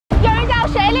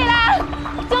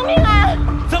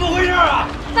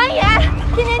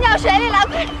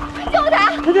快救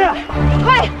他！天天，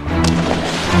快！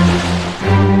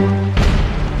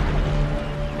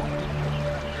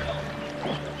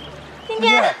天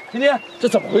天，天天，这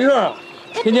怎么回事啊？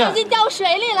天天，不小心掉水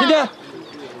里了。天天，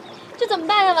这怎么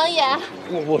办啊，王爷？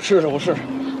我试试，我试试。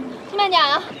你慢点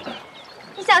啊，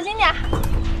你小心点。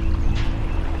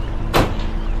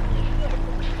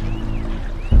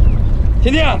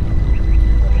天天。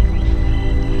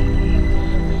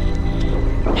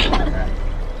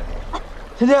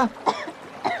 天天，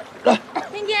来，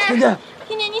天天，天天，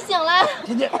天天，你醒了，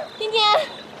天天，天天，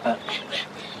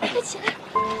快起来，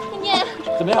天天，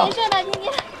怎么样？没事吧，天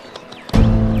天？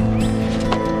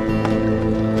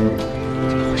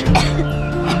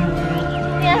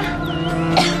天天，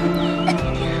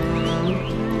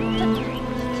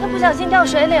他不小心掉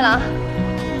水里了，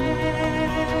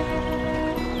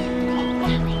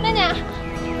慢点。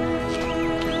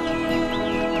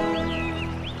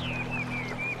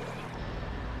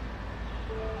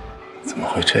 怎么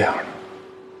会这样呢？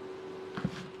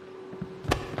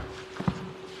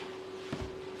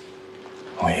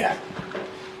王爷，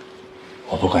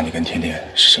我不管你跟天天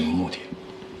是什么目的，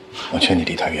我劝你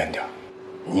离他远点。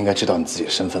你应该知道你自己的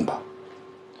身份吧？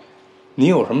你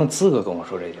有什么资格跟我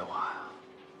说这些话呀？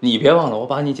你别忘了，我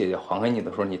把你姐姐还给你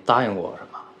的时候，你答应过我什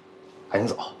么？赶紧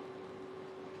走。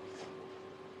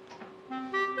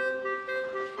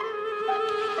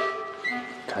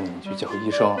 赶紧去叫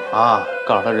医生啊！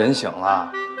告诉他人醒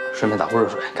了，顺便打壶热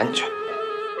水，赶紧去，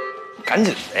赶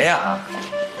紧的呀！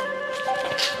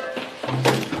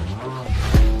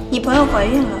你朋友怀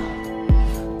孕了，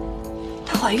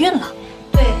她怀孕了？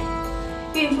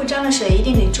对，孕妇沾了水一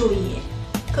定得注意，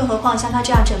更何况像她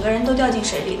这样整个人都掉进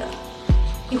水里的。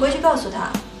你回去告诉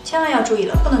她，千万要注意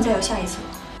了，不能再有下一次了。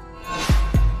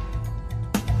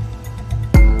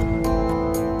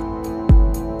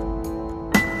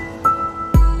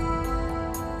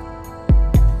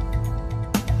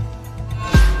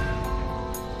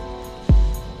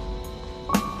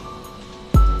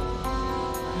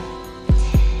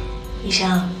 医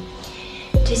生，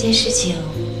这件事情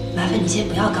麻烦你先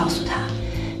不要告诉他，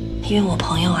因为我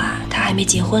朋友啊，他还没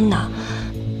结婚呢，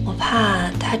我怕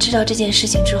他知道这件事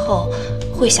情之后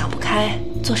会想不开，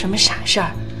做什么傻事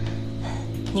儿。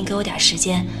您给我点时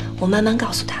间，我慢慢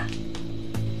告诉他。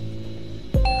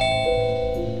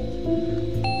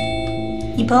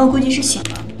你朋友估计是醒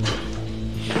了。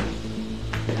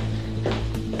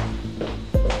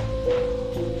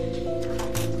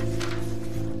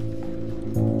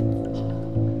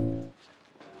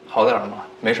 好点了吗？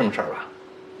没什么事儿吧？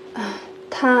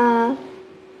他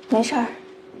没事儿，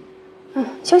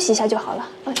休息一下就好了，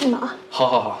放心吧啊。好，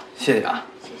好，好，谢谢啊，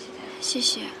谢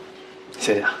谢。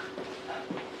谢谢啊，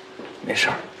没事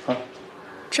儿啊。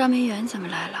赵明远怎么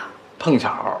来了？碰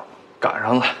巧赶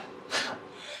上了。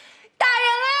打人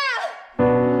啦！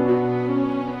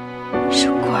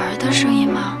是果儿的声音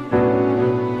吗？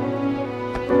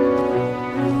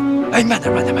哎，慢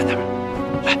点，慢点，慢点，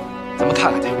来，咱们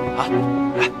看看去啊！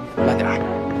来，慢点，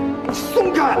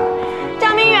松开！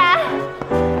张明远，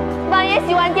王爷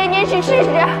喜欢天天是事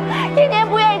实，天天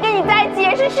不愿意跟你在一起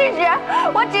也是事实。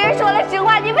我只是说了实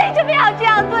话，你为什么要这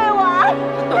样对我？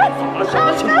怎么了？什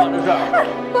么情况这是？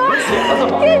你血了怎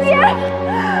么？天天，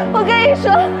我跟你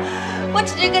说，我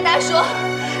只是跟他说，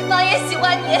王爷喜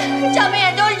欢你，张明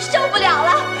远就是受不了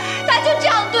了，他就这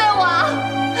样对我。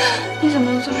你怎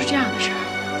么能做出这样的事儿？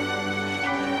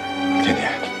 天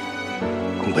天，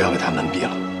我们不要被他蒙蔽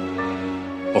了。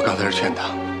我刚才是劝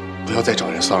他，不要再找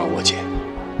人骚扰我姐，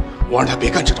我让他别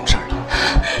干这种事儿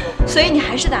了。所以你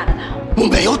还是打了他？我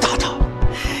没有打他。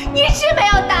你是没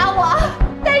有打我，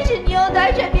但是你用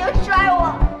暖水瓶摔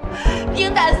我，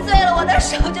冰胆碎了，我的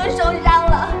手就受伤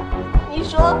了。你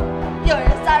说有人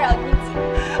骚扰你姐，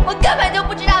我根本就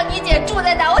不知道你姐住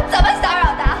在哪，我怎么骚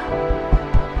扰她？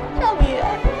张明远，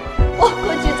我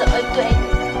过去怎么对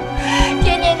你？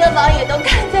 天天跟王爷都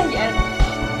看在眼里，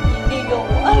你利用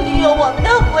我，利用我们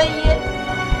的婚姻，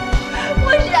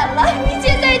我忍了，你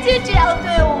现在却这样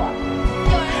对我。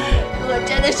如果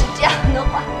真的是这样的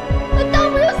话，我倒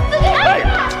不如死给你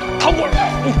了。唐果，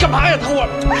你干嘛呀？唐果，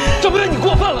这不是你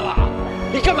过分了吧？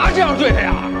你干嘛这样对他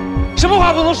呀？什么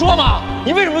话不能说吗？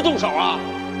你为什么动手啊？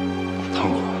唐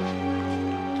果，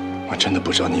我真的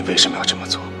不知道你为什么要这么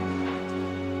做。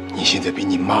你现在比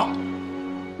你妈……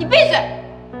你闭嘴！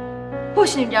 不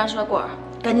许你这样说，果儿，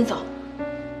赶紧走，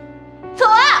走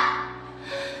啊！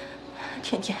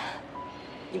天天，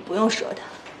你不用说他，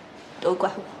都怪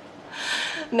我，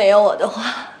没有我的话，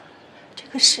这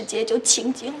个世界就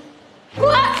清静了。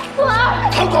果儿，果儿，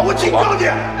唐果，我警告你！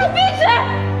你闭嘴！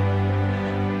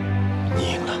你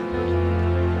赢了。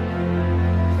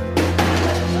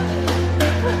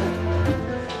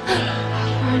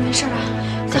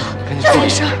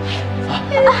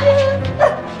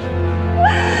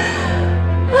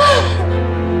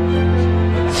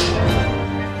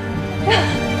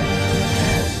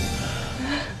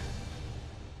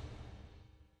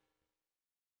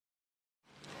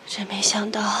想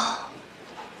到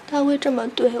他会这么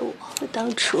对我。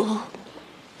当初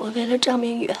我为了赵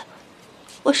明远，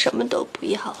我什么都不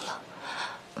要了，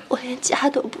我连家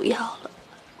都不要了，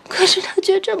可是他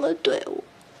却这么对我。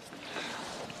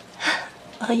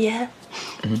王爷，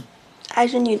还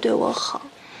是你对我好。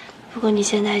如果你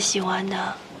现在喜欢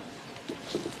的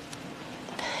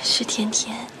是天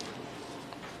天。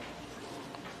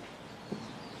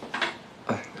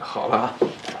好了啊。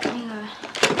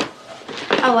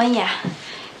那个，王爷，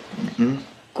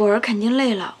果儿肯定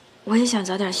累了，我也想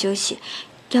早点休息，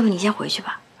要不你先回去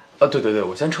吧。啊，对，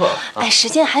我先撤了。哎，时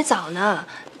间还早呢，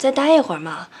再待一会儿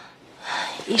嘛。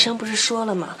医生不是说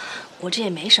了吗？我这也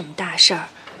没什么大事儿。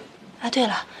啊，对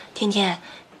了，天天，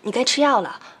你该吃药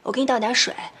了，我给你倒点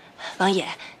水。王爷，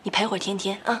你陪会儿天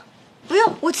天啊。不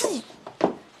用，我自己。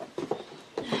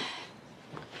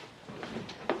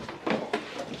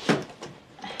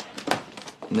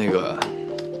那个，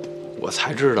我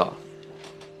才知道，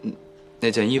那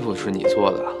件衣服是你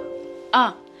做的。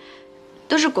啊，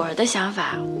都是果儿的想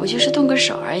法，我就是动个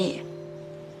手而已。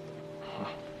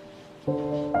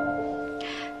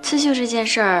刺绣这件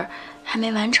事儿还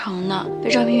没完成呢，被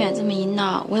赵明远这么一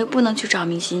闹，我也不能去找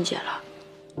明心姐了。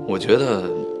我觉得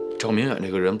赵明远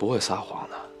这个人不会撒谎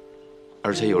的，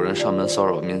而且有人上门骚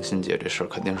扰明心姐这事儿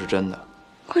肯定是真的。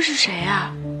会是谁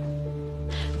啊？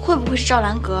会不会是赵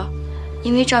兰阁？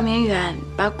因为赵明远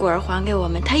把果儿还给我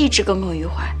们，他一直耿耿于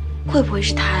怀。会不会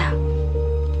是他呀？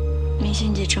明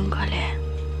心姐真可怜，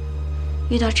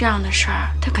遇到这样的事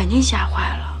儿，她肯定吓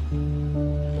坏了。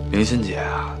明心姐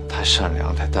啊，太善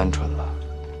良太单纯了，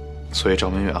所以赵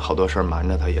明远好多事儿瞒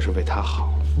着她也是为她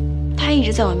好。他一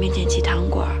直在我面前提糖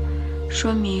果，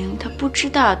说明他不知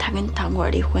道他跟糖果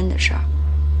离婚的事儿。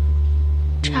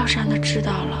这要是让他知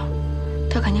道了，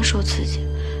他肯定受刺激，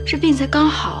这病才刚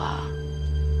好啊。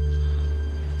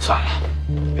算了，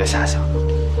别瞎想。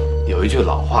有一句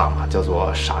老话嘛，叫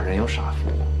做傻人有傻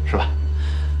福，是吧？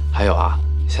还有啊，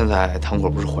现在糖果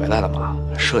不是回来了吗？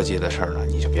设计的事儿呢，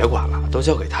你就别管了，都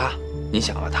交给他。你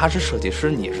想啊，他是设计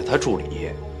师，你是他助理，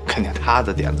肯定他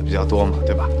的点子比较多嘛，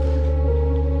对吧？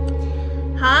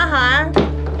好啊，好啊。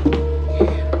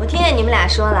我听见你们俩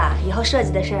说了，以后设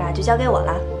计的事啊就交给我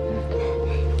了。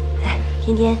哎，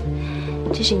天天，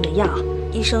这是你的药，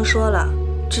医生说了，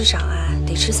至少啊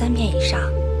得吃3片以上。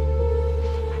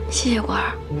谢谢果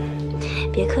儿。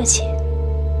别客气。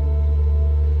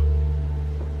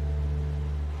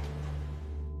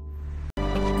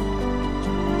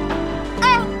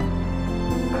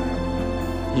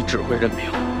你只会认命，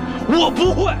我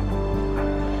不会。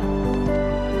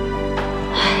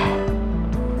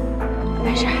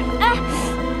没事。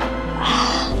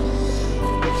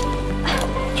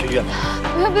去医院吧。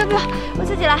不用，我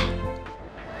自己来。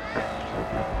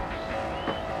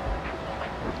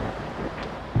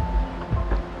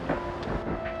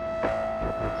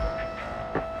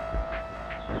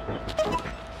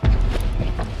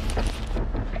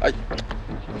哎，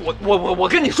我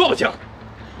跟你说不清。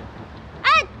哎，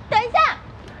等一下！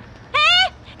哎，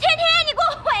天天，你给我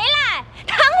回来！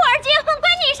糖果儿结婚关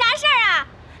你啥事儿啊？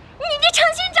你这诚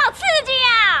心找刺激呀！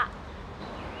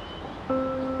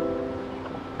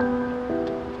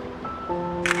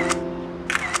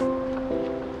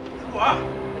我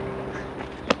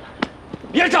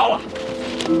别找了！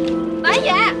王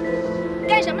爷，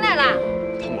干什么来了？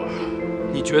糖果，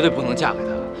你绝对不能嫁给他，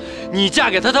你嫁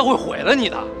给他，他会毁了你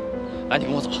的。来，你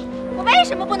跟我走。我为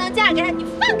什么不能嫁给他？你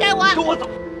放开我！跟我走。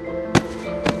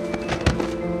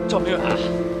赵明远，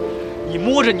你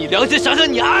摸着你良心想想，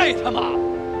你爱他吗？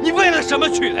你为了什么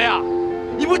娶她呀？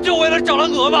你不就为了赵兰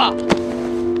娥吗？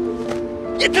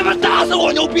你他妈打死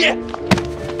我牛逼！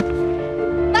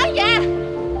王爷，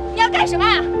你要干什么？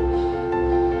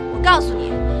我告诉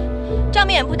你，赵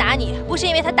明远不打你，不是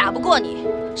因为他打不过你，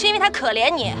是因为他可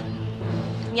怜你。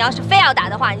你要是非要打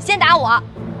的话，你先打我。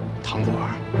糖果，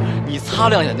你擦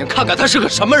亮眼睛看看他是个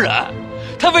什么人？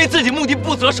他为自己目的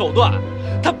不择手段，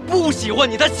他不喜欢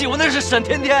你，他喜欢的是沈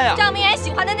天天呀。赵明远喜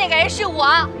欢的那个人是我，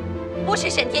不是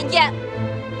沈天天。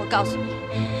我告诉你，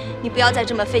你不要再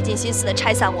这么费尽心思的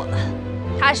拆散我们。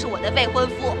他是我的未婚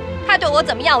夫，他对我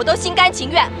怎么样我都心甘情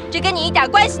愿，这跟你一点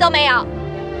关系都没有。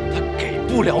他给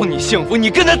不了你幸福，你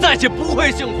跟他在一起不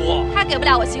会幸福。他给不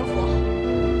了我幸福，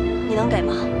你能给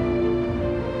吗？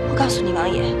我告诉你，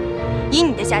王爷，以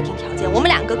你的家庭条件，我们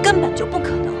2个根本就不可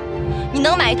能。你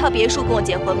能买一套别墅跟我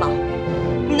结婚吗？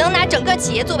你能拿整个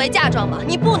企业作为嫁妆吗？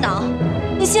你不能。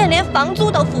你现在连房租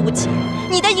都付不起，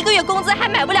你的1个月工资还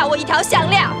买不了我1条项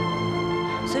链。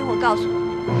所以我告诉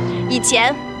你，以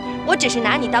前我只是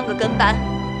拿你当个跟班，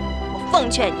我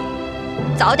奉劝你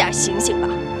早点醒醒吧。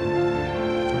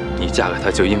你嫁给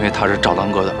他就因为他是赵兰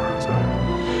阁的儿子，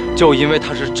就因为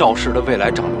他是赵氏的未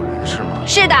来掌舵人，是吗？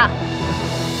是的。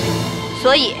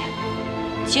所以，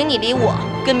请你离我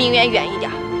跟明远远一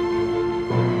点。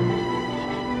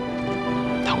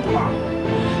唐果，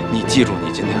你记住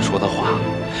你今天说的话，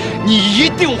你一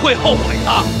定会后悔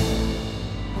的。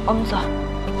我们走。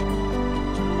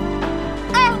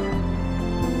哎，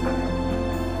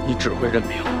你只会认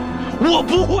命，我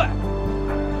不会。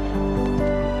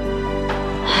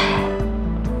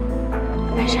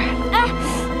没事。哎，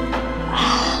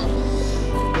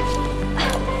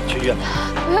去医院吧。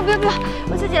不用，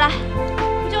我自己来。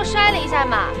不就摔了一下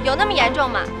嘛，有那么严重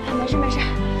吗？没事，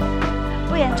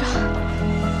不严重。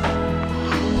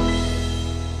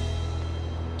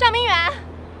赵明远。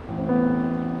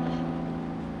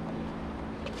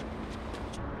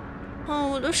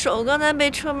我的手刚才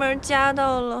被车门夹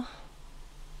到了。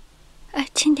哎，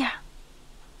轻点。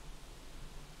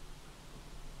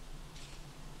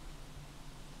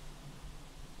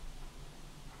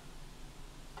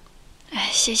哎，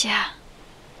谢谢啊。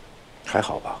还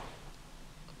好吧？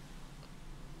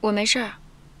我没事儿。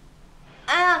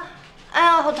哎呀，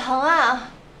好疼啊！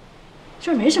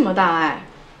这没什么大碍。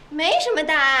没什么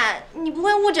大碍，你不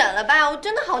会误诊了吧？我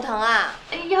真的好疼啊！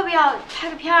哎，要不要拍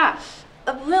个片儿？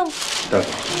不用。大夫，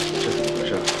这怎么回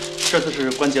事？这次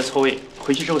是关节错位，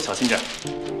回去之后小心点。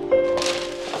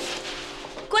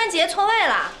关节错位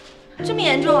了，这么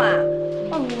严重啊？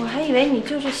我还以为你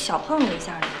就是小碰了一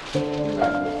下呢。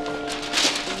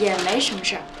也没什么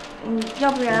事儿。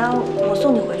要不然我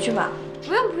送你回去吧。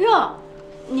不用，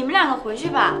你们两个回去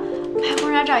吧，拍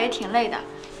婚纱照也挺累的，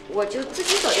我就自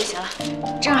己走就行了。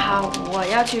正好我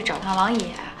要去找趟王爷，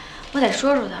我得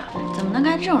说说他怎么能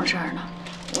干这种事儿呢？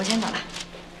我先走了。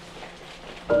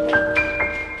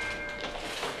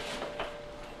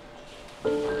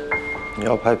你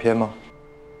要拍片吗？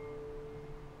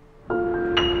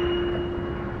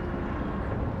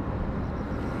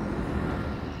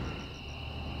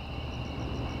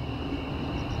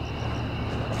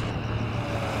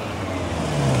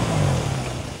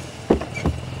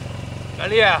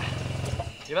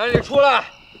李曼丽出来，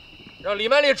让李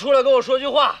曼丽出来跟我说句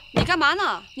话。你干嘛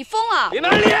呢？你疯了！李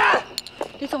曼丽，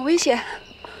李总危险！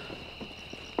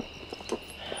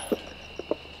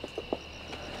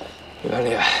李曼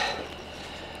丽，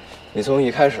你从一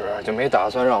开始就没打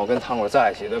算让我跟唐果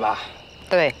在一起，对吧？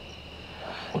对。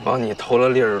我帮你投了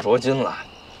烈日灼金了，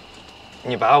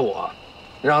你把我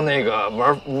让那个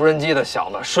玩无人机的小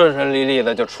子顺顺利利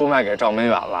的就出卖给赵明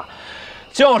远了。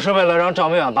就是为了让赵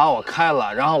明远把我开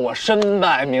了，然后我身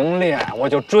败名裂，我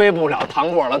就追不了唐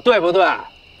果了，对不对？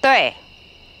对。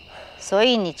所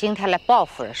以你今天来报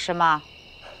复了，是吗？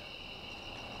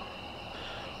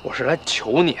我是来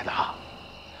求你的，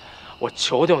我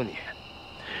求求你，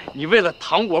你为了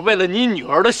唐果，为了你女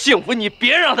儿的幸福，你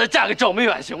别让她嫁给赵明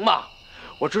远，行吗？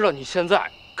我知道你现在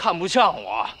看不上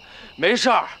我，没事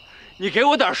儿，你给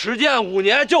我点时间，5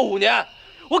年就5年，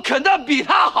我肯定比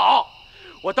她好。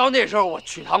我到那时候我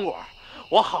娶唐果，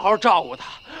我好好照顾她，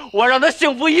我让她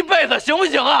幸福一辈子，行不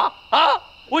行啊？啊！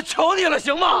我求你了，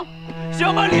行吗？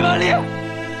行吗，李曼丽？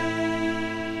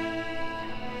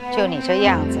就你这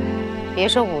样子，别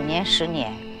说5年10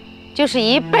年，就是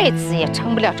一辈子也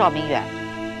成不了赵明远。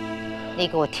你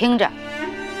给我听着，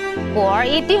果儿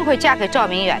一定会嫁给赵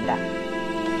明远的。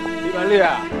李曼丽，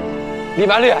李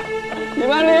曼丽，李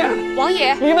曼丽，王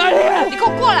爷，李曼丽，你给我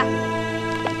过来！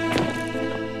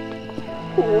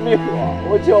吴明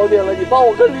我求你了，你帮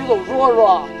我跟李总说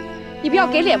说。你不要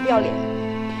给脸不要脸！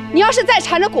你要是再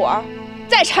缠着果儿，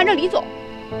再缠着李总，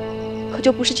可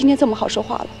就不是今天这么好说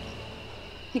话了。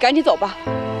你赶紧走吧。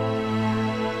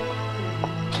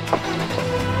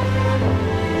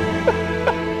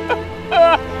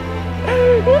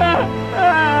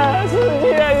四姐，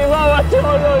你帮我求求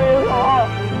李总，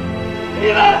李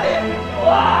曼丽，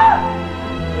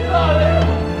李曼丽，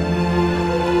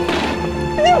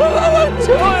你们帮我求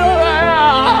求他呀！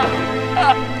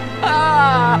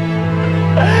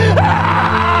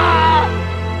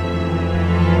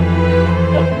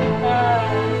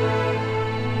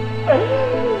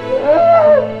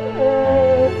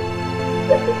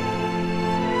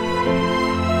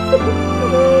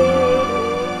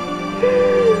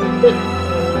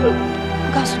我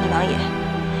告诉你，王爷，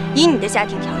以你的家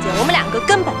庭条件，我们2个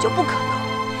根本就不可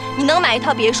能。你能买一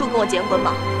套别墅跟我结婚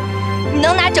吗？你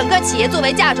能拿整个企业作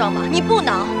为嫁妆吗？你不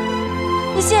能。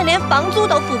你现在连房租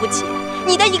都付不起，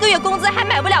你的1个月工资还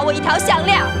买不了我1条项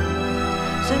链。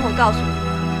所以我告诉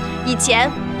你，以前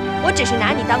我只是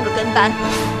拿你当个跟班，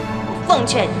我奉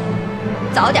劝你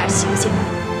早点醒醒。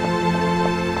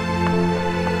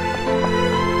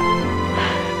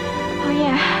王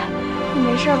爷，你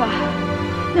没事吧？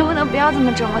能不能不要这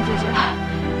么折磨自己了？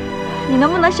你能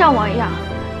不能像我一样，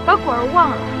把果儿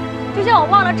忘了，就像我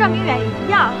忘了赵明远一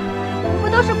样？不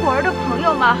都是果儿的朋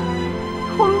友吗？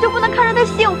我们就不能看着他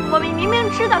幸福吗？你明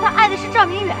明知道他爱的是赵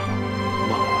明远。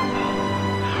忘了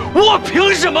他？我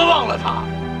凭什么忘了他？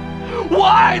我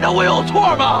爱他，我有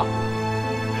错吗？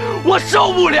我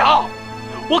受不了，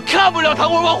我看不了唐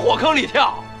国往火坑里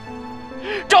跳。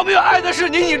赵明远爱的是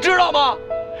你，你知道吗？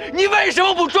你为什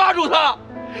么不抓住他？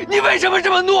你为什么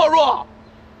这么懦弱？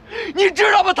你知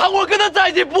道吗？唐国跟他在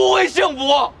一起不会幸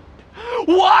福。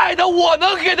我爱他，我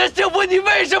能给他幸福，你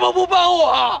为什么不帮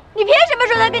我？你凭什么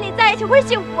说他跟你在一起会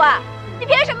幸福啊？你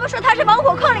凭什么说他是往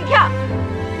火坑里跳？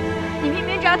你明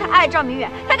明知道他爱赵明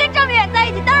远，他跟赵明远在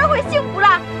一起当然会幸福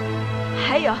了。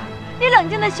还有，你冷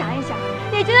静的想一想，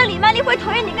你觉得李曼丽会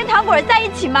同意你跟唐果儿在一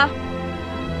起吗？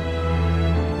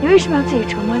你为什么要自己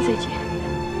折磨自己？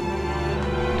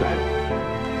对，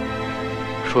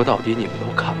说到底你们都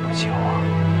看不起我，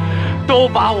都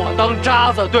把我当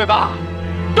渣子，对吧？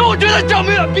都觉得赵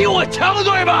明远比我强，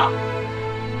对吧？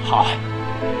好，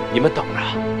你们等着，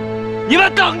你们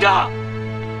等着。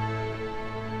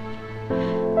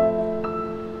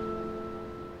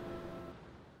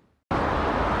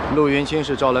陆云清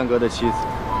是赵兰阁的妻子，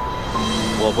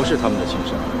我不是他们的亲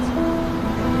生儿子。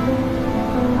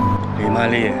李曼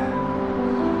丽，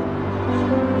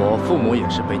我父母也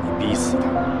是被你逼死的。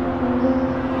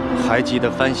还记得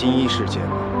翻新衣事件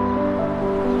吗？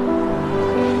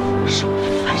什么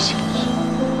翻新衣？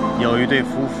有一对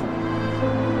夫妇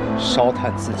烧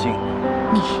炭自尽。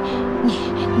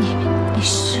你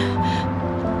是？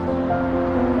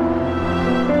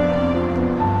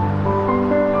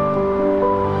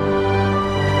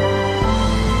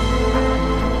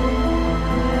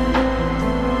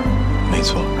没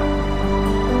错，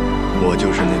我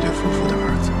就是那对夫妇的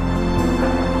儿子。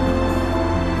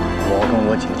我跟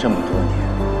我姐这么多年，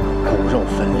骨肉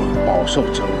分离，饱受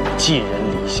折磨，寄人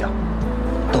篱下，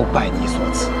都拜你所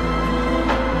赐。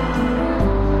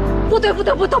不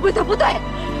对！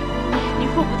你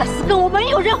父母的死跟我没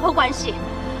有任何关系，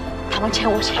他们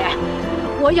欠我钱，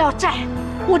我要债，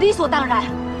我理所当然。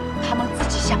他们自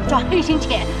己想赚黑心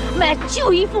钱，买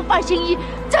旧衣服换新衣，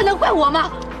这能怪我吗？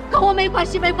跟我没关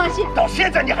系。到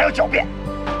现在你还要狡辩？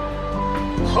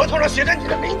合同上写着你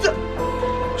的名字，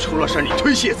出了事你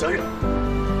推卸责任。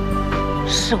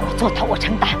是我做的，我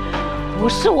承担；不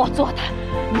是我做的，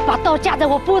你把刀架在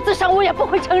我脖子上，我也不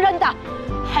会承认的。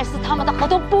害死他们的合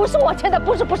同不是我签的，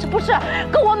不是，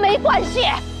跟我没关系。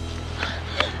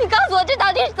你告诉我这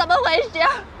到底是怎么回事？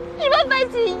什么分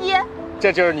新衣？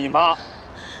这就是你妈，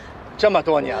这么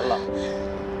多年了，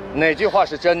哪句话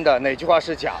是真的，哪句话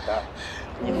是假的，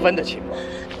你分得清吗？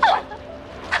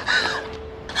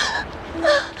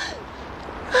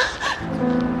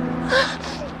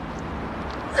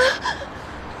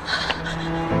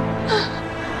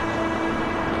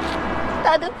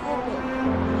他的父母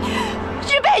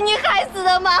是被你害死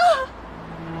的吗？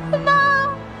妈，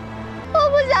我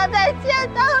不想再见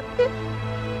到你。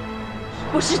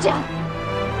不是这样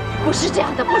的，不是这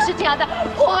样的，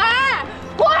果儿，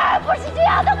不是这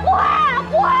样的，果儿，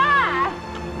不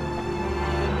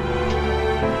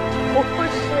是。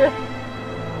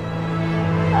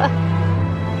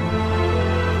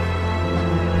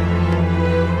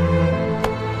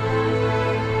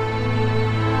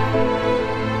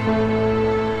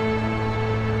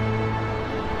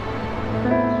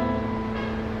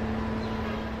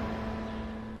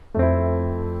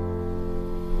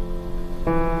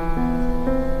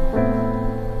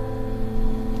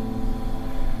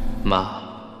妈，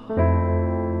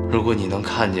如果你能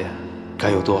看见，该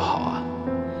有多好啊！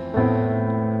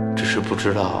只是不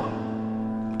知道，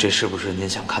这是不是您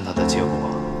想看到的结果？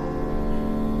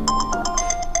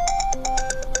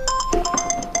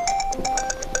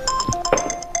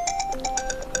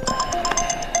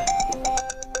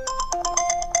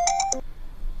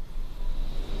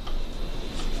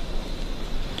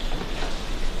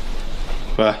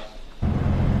喂，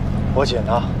我姐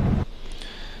呢？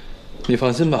你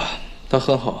放心吧，她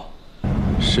很好。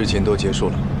事情都结束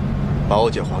了，把我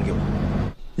姐还给我。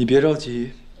你别着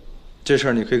急，这事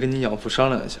儿你可以跟你养父商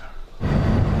量一下。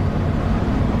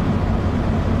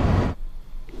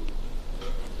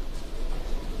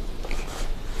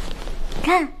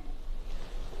看，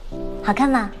好看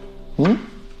吗？嗯，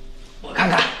我看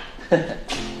看。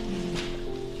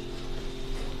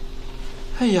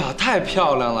哎呀，太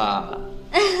漂亮了，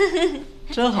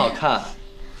真好看。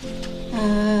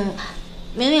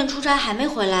明明出差还没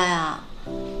回来啊，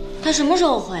他什么时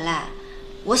候回来？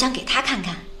我想给他看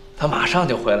看。他马上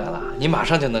就回来了，你马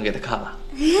上就能给他看了。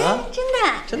啊，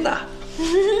真的。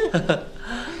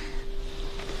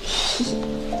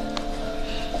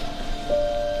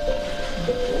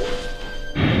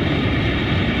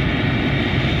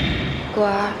果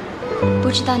儿，不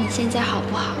知道你现在好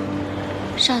不好？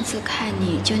上次看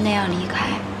你就那样离开，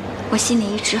我心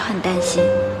里一直很担心。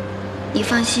你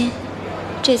放心，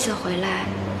这次回来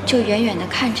就远远地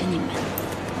看着你们，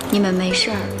你们没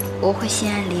事儿，我会心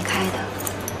安离开的。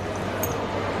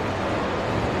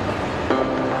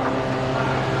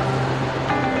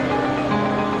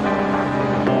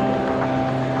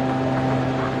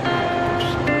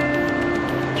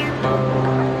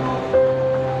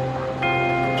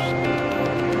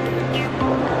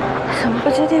怎么不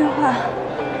接电话？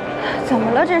怎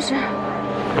么了这是？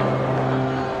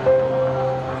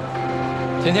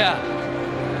甜甜，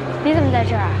你怎么在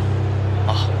这儿啊？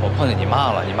啊，我碰见你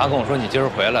妈了。你妈跟我说你今儿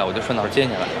回来，我就顺道接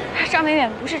你来了。赵明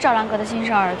远不是赵兰阁的亲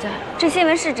生儿子，这新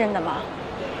闻是真的吗？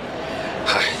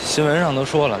嗨，新闻上都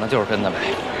说了，那就是真的呗。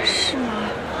是吗？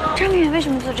赵明远为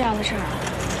什么做这样的事儿啊？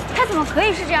他怎么可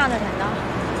以是这样的人呢？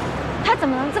他怎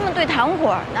么能这么对唐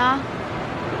果儿呢？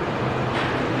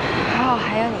还好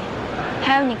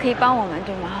还有你可以帮我们，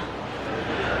对吗？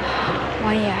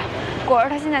王爷，果儿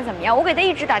他现在怎么样？我给他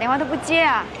一直打电话，他不接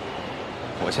啊。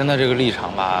我现在这个立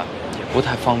场吧，也不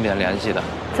太方便联系的。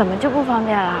怎么就不方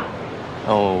便了？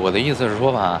哦，我的意思是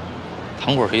说吧，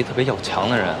唐果是一特别要强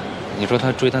的人。你说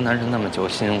他追他男神那么久，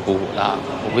辛辛苦苦的，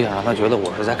我不想让他觉得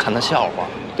我是在看他笑话，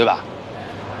对吧？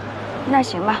那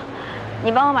行吧，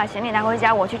你帮我把行李拿回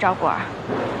家，我去找果儿。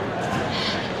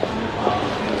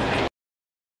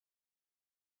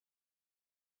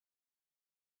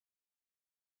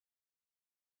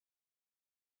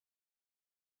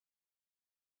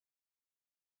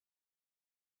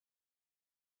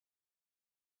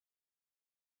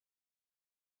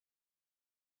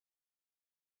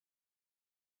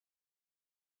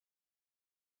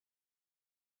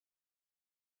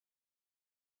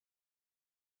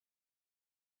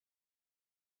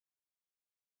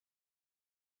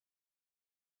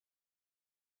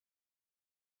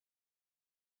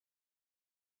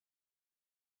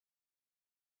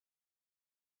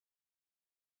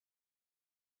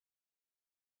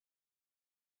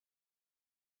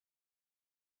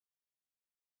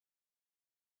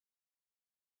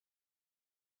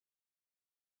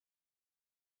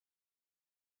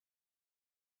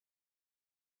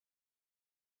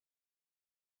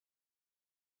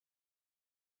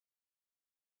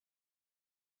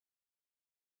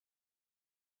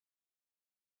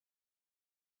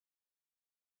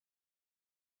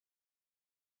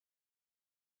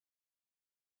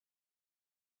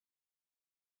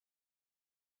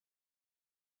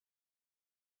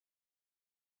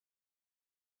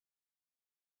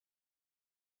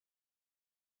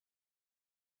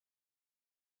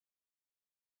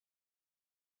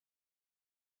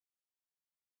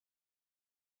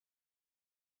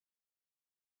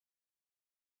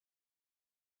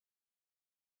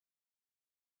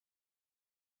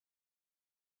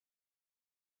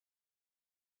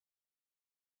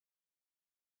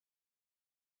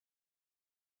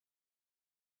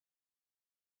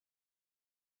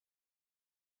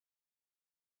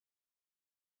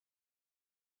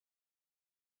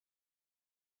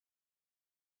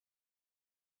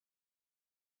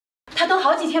他都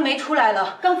好几天没出来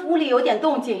了，刚屋里有点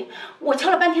动静，我敲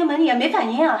了半天门也没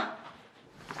反应啊。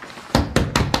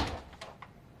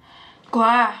果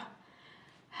儿，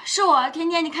是我，甜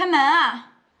甜，你开门啊！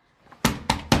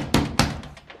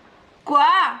果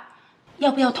儿，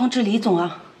要不要通知李总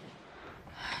啊？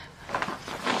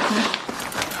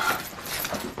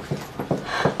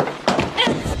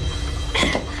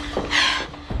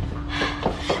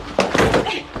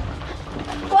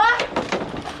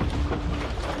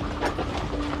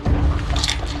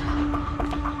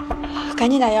赶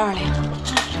紧打120。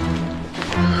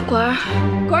果儿，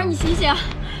果儿，你醒醒！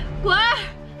果儿，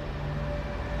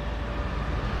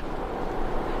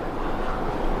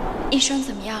医生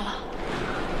怎么样了？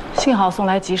幸好送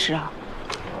来及时啊，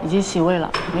已经洗胃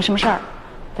了，没什么事儿。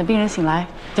等病人醒来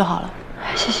就好了。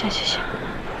谢谢，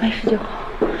没事就好，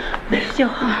没事就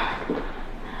好。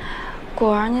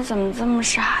果儿，你怎么这么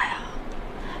傻呀？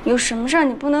有什么事儿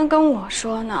你不能跟我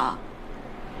说呢？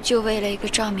就为了一个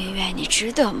赵明远，你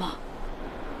值得吗？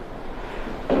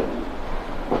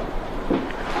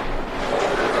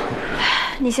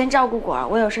你先照顾果儿，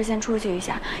我有事先出去一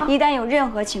下。一旦有任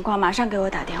何情况，马上给我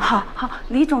打电话。好，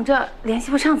李总这联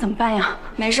系不上怎么办呀？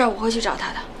没事，我会去找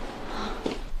他的。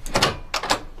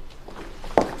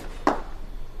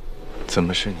怎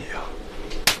么是你啊？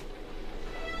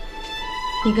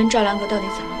你跟赵兰阁到底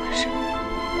怎么回事？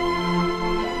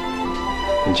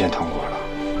你见唐果了？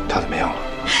他怎么样了？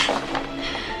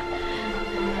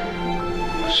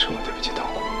是我对不起唐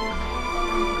果。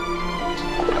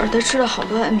果儿他吃了好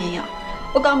多安眠药，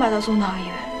我刚把他送到医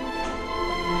院。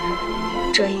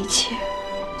这一切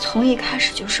从一开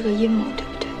始就是个阴谋，对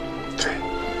不对？对。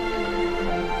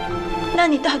那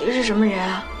你到底是什么人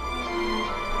啊？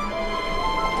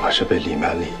我是被李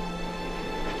曼丽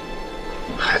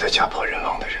害得家破人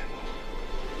亡的人。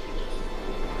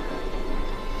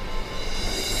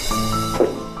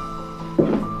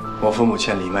我父母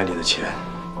欠李曼丽的钱，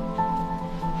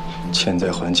欠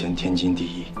债还钱天经地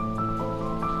义，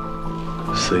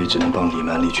所以只能帮李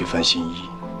曼丽去翻新衣。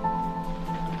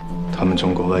他们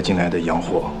从国外进来的洋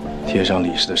货，贴上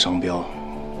李氏的商标，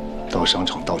到商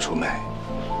场到处卖。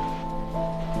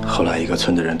后来一个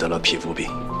村的人得了皮肤病，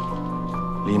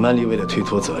李曼丽为了推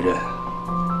脱责任，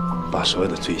把所有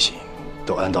的罪行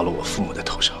都安到了我父母的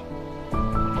头上。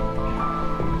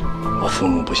我父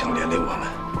母不想连累我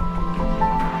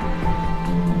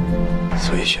们，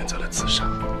所以选择了自杀。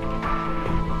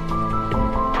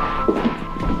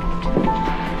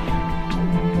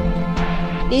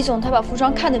李总他把服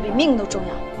装看得比命都重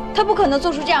要，他不可能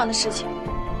做出这样的事情。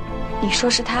你说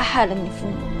是他害了你父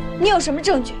母，你有什么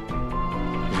证据？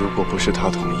如果不是他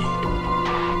同意，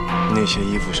那些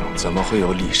衣服上怎么会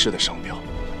有李氏的商标？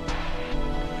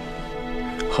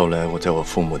后来我在我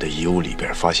父母的遗物里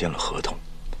边发现了合同，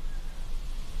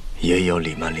也有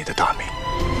李曼丽的大名。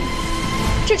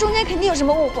这中间肯定有什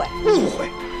么误会。误会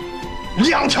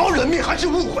？2条人命还是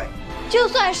误会？就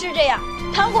算是这样，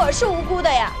唐果儿是无辜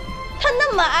的呀。他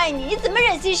那么爱你，你怎么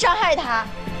忍心伤害他？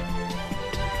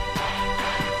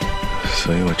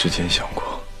所以我之前想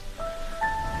过，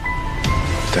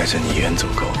带着你远走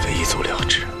高飞，一走了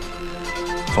之，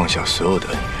放下所有的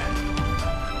恩怨。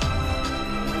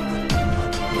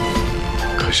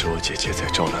可是我姐姐在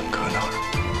赵兰阁那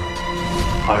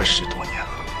儿20多年了，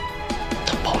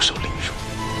她饱受凌辱，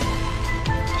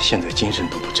现在精神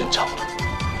都不正常了。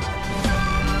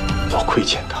我亏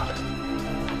欠她了，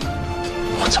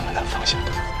我怎么能放下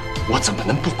她？我怎么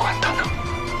能不管她呢？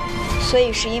所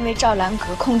以是因为赵兰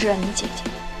阁控制了你姐姐，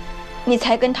你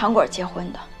才跟唐果儿结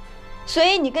婚的。所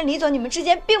以你跟李总你们之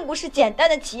间并不是简单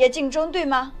的企业竞争，对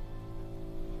吗？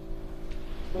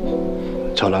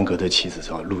赵兰阁的妻子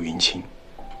叫陆云清，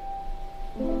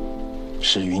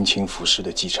是云清服饰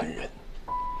的继承人，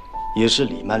也是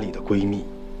李曼丽的闺蜜。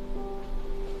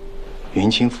云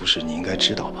清服饰你应该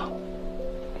知道吧？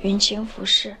云清服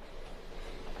饰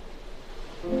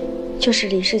就是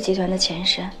李氏集团的前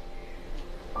身，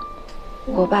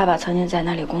我爸爸曾经在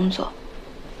那里工作，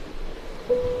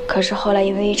可是后来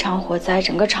因为一场火灾，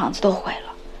整个厂子都毁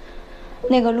了。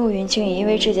那个陆云清也因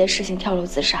为这件事情跳楼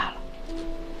自杀了。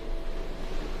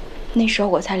那时候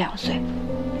我才2岁，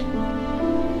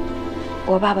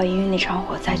我爸爸因为那场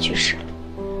火灾去世了，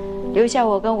留下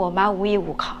我跟我妈无依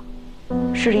无靠，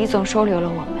是李总收留了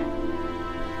我们。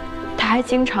他还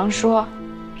经常说，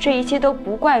这一切都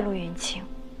不怪陆云清，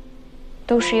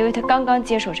都是因为他刚刚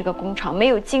接手这个工厂，没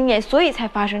有经验，所以才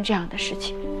发生这样的事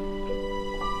情。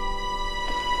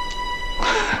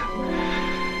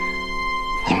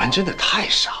你们真的太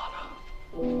傻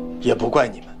了，也不怪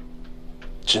你们，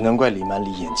只能怪李曼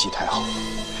丽演技太好了。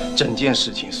整件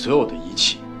事情所有的一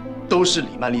切都是李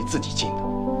曼丽自己进的，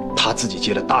她自己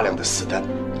接了大量的私单，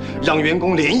让员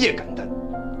工连夜赶单，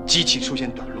机器出现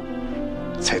短路，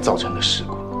才造成了事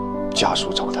故。家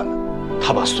属找他们，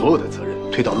她把所有的责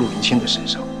任推到陆云清的身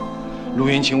上。陆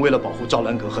云清为了保护赵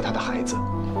兰阁和他的孩子，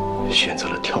选择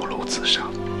了跳楼自杀。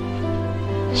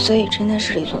所以真的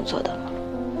是李总做的吗？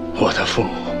我的父母，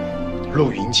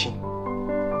陆云清，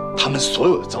他们所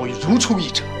有的遭遇如出一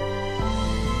辙。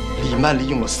李曼丽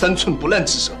用了3寸不烂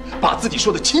之舌，把自己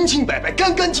说的清清白白、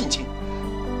干干净净。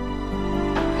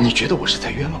你觉得我是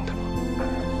在冤枉他吗？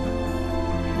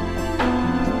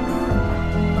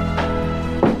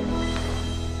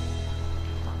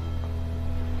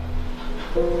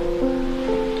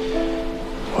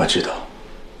我知道，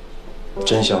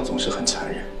真相总是很残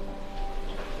忍。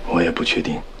我也不确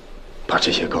定，把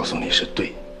这些告诉你是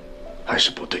对，还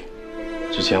是不对。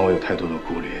之前我有太多的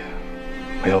顾虑，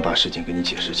没有把事情跟你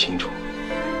解释清楚，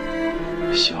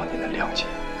希望你能谅解。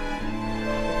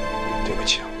对不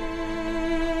起啊。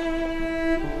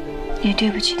你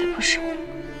对不起的不是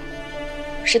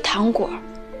我，是糖果儿。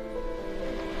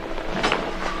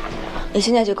你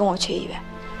现在就跟我去医院，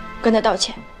跟他道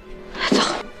歉。走。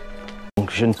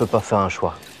Je ne peux pas faire un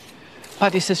choix。帕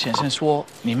蒂斯先生说，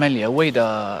你们2位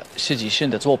的设计师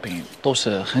的作品都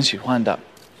是很喜欢的，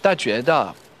他觉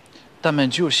得他们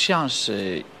就像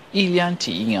是一两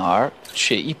体婴儿，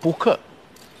缺一不可。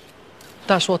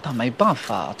他说他没办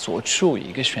法做出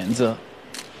一个选择。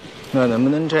那能不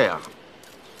能这样，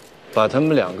把他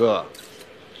们2个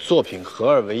作品合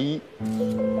二为一？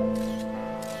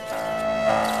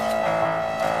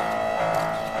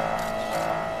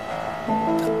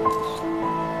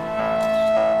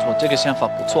错，这个想法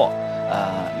不错。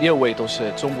6位都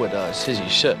是中国的设计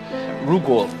师，如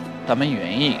果他们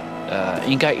愿意，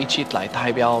应该一起来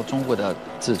代表中国的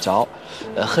制造，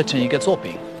合成一个作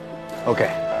品。OK。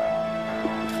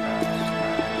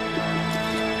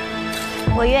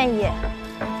我愿意。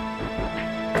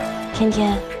天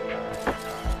天，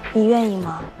你愿意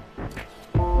吗？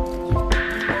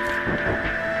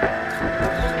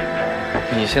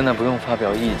你现在不用发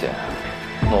表意见。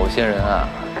某些人啊，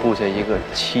布下一个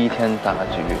7天大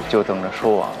局，就等着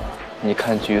收网了。你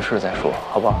看局势再说，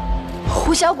好不好？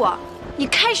胡小果，你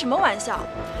开什么玩笑？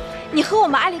你和我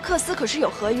们艾利克斯可是有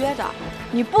合约的，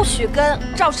你不许跟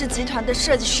赵氏集团的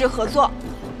设计师合作。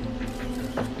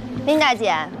林大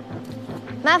姐，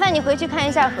麻烦你回去看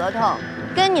一下合同，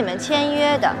跟你们签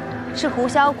约的是胡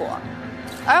小果，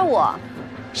而我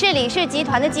是李氏集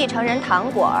团的继承人唐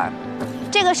果儿。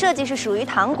这个设计是属于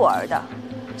唐果儿的，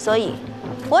所以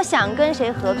我想跟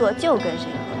谁合作就跟谁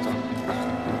合作。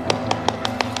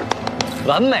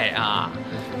完美啊！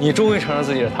你终于承认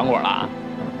自己是糖果了。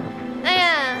哎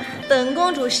呀，本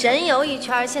公主神游一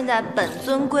圈，现在本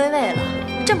尊归位了。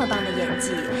这么棒的演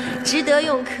技，值得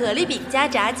用可丽饼加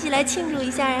炸鸡来庆祝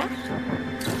一下呀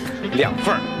2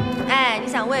份。哎，你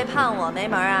想喂胖我没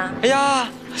门啊？哎呀，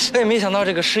我也没想到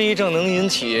这个失忆症能引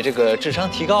起这个智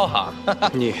商提高哈。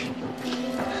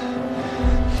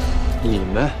你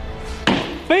们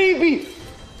 ，baby，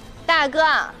 大哥，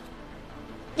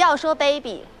要说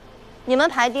baby， 你们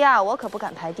排第2，我可不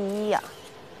敢排第1呀。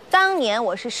当年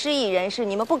我是失忆人士，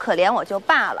你们不可怜我就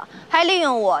罢了，还利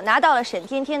用我拿到了沈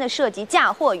天天的设计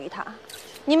嫁祸于他。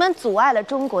你们阻碍了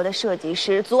中国的设计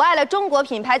师，阻碍了中国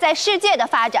品牌在世界的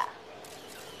发展。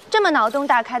这么脑洞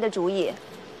大开的主意，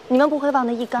你们不会忘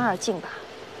得一干二净吧？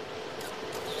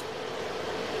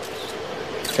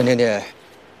沈天天，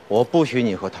我不许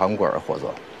你和唐果儿合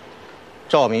作。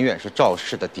赵明远是赵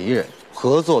氏的敌人，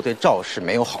合作对赵氏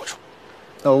没有好处。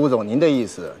那吴总，您的意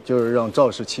思就是让赵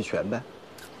氏弃权呗？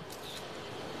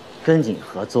跟你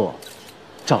合作，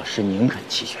赵氏宁肯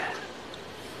弃权。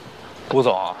吴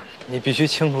总，你必须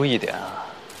清楚一点啊，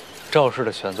赵氏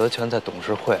的选择权在董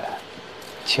事会，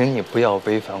请你不要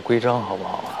违反规章，好不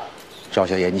好啊？赵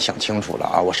小姐，你想清楚了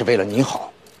啊！我是为了你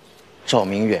好。赵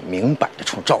明远明摆着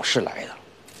冲赵氏来的，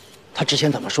他之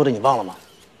前怎么说的你忘了吗？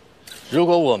如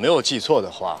果我没有记错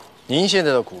的话，您现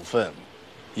在的股份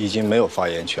已经没有发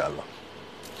言权了。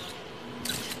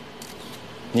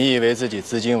你以为自己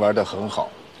资金玩得很好，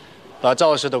把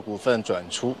赵氏的股份转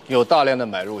出，又大量的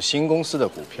买入新公司的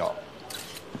股票。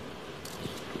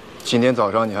今天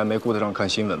早上你还没顾得上看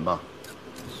新闻吧？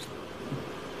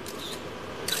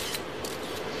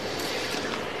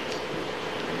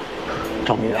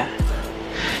赵明远，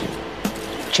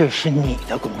这是你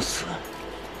的公司，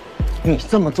你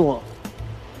这么做，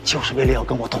就是为了要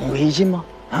跟我同归于尽吗？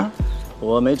啊？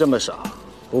我没这么傻，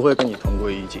不会跟你同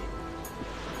归于尽。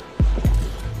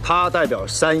他代表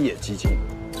山野基金，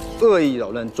恶意扰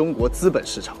乱中国资本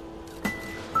市场，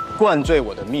灌醉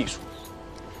我的秘书，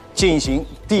进行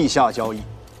地下交易。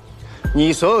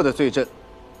你所有的罪证，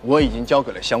我已经交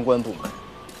给了相关部门，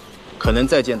可能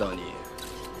再见到你，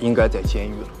应该在监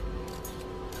狱了。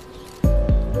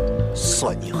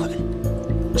算你狠！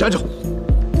站住！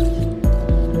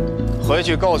回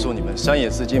去告诉你们山野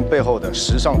资金背后的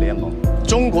时尚联盟，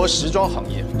中国时装行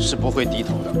业是不会低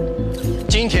头的。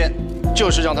今天就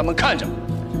是让他们看着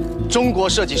中国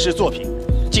设计师作品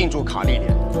进驻卡利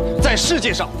联，在世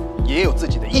界上也有自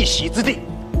己的一席之地。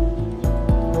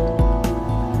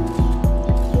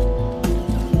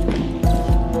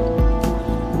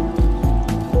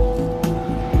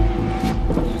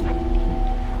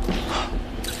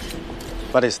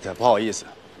巴蒂斯特，不好意思，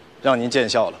让您见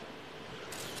笑了。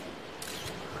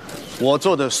我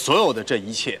做的所有的这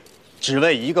一切，只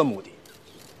为一个目的，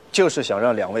就是想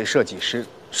让2位设计师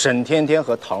沈天天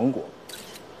和唐果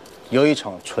有一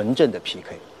场纯正的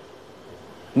PK，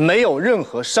 没有任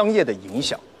何商业的影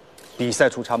响，比赛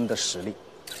出他们的实力。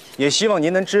也希望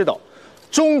您能知道，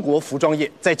中国服装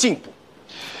业在进步。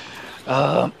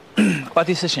巴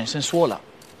蒂斯先生说了，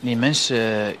你们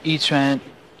是一群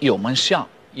有梦想、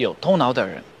有头脑的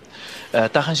人，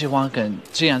他很喜欢跟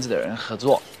这样子的人合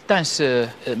作，但是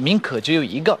名额只有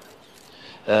一个，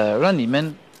让你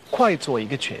们快做一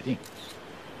个决定。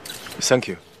Thank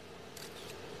you。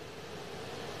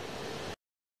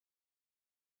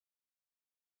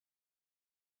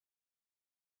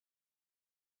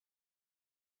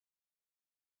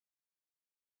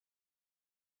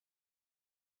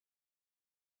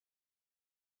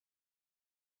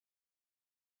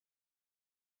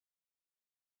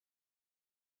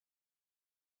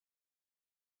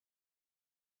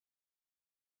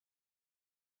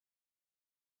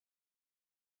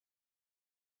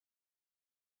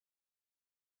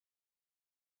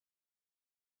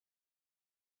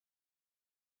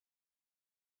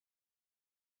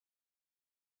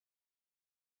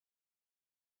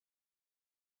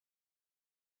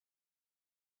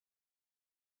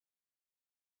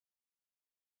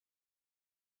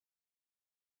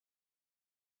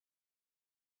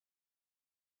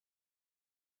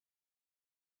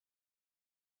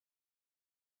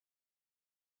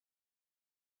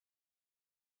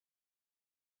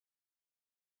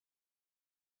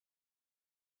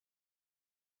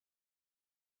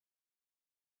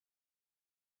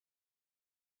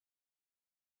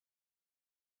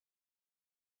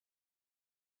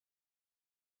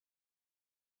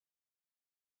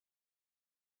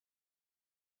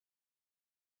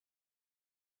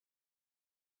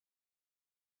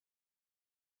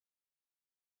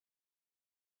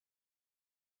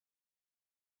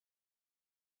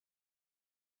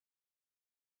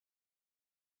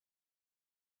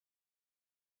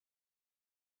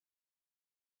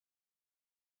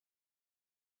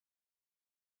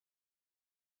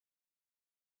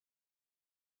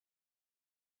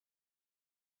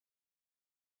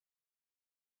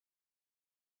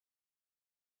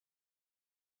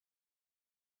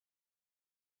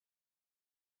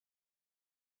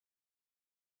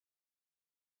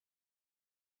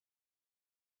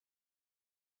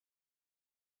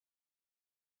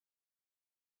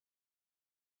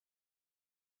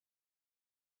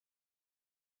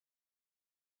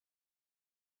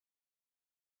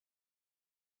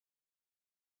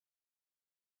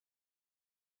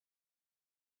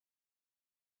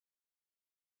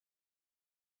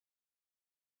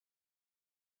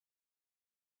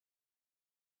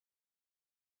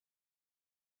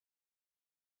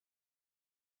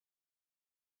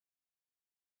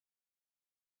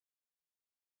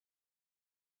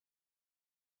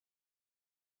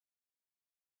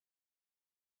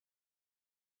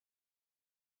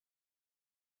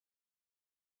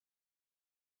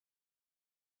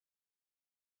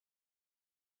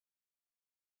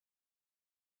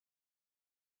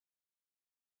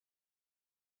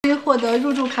获得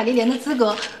入驻卡莉莲的资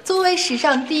格。作为史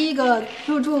上第一个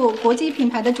入驻国际品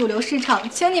牌的主流市场，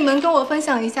请你们跟我分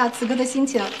享一下此刻的心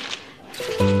情。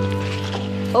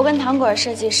我跟糖果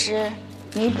设计师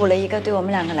弥补了一个对我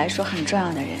们两个来说很重要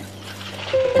的人。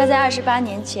他在28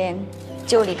年前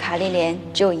就离卡莉莲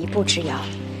只有一步之遥，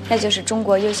那就是中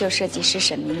国优秀设计师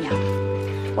沈明阳。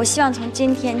我希望从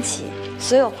今天起，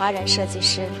所有华人设计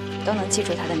师都能记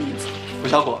住他的名字。吴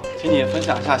小果，请你分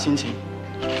享一下心情。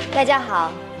大家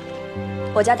好，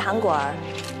我叫糖果儿。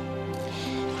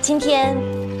今天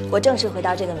我正式回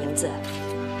到这个名字。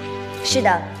是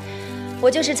的，我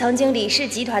就是曾经李氏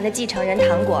集团的继承人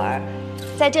糖果儿。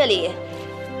在这里，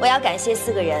我要感谢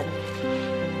4个人。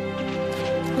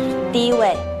第一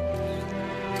位，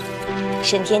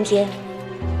沈天天，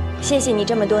谢谢你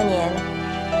这么多年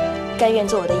甘愿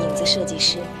做我的影子设计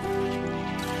师。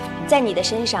在你的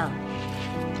身上，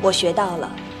我学到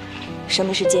了什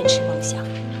么是坚持梦想。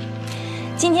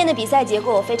今天的比赛结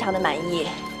果我非常的满意。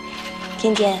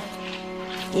天天，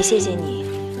也谢谢你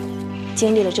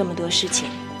经历了这么多事情，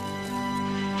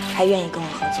还愿意跟我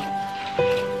合作。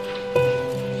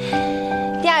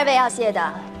第2位要谢的，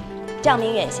赵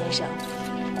明远先生，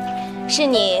是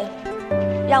你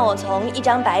让我从一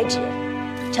张白纸，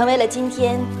成为了今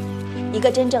天一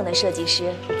个真正的设计师。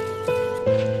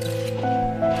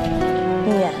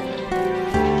明远，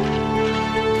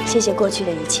谢谢过去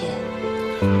的一切，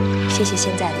谢谢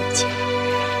现在的一切。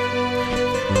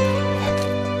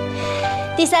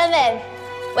第3位，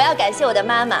我要感谢我的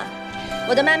妈妈。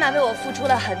我的妈妈为我付出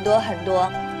了很多很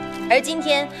多，而今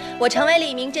天我成为了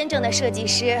一名真正的设计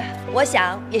师，我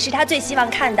想也是她最希望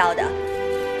看到的。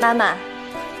妈妈，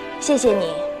谢谢你，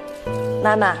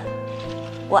妈妈，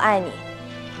我爱你。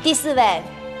第4位，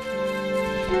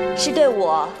是对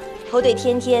我和对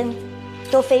天天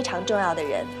都非常重要的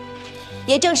人。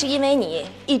也正是因为你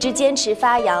一直坚持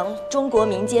发扬中国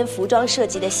民间服装设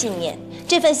计的信念，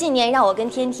这份信念让我跟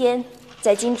天天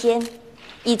在今天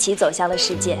一起走向了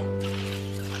世界。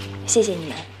谢谢你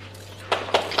们。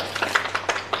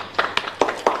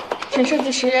沈设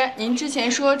计师，您之前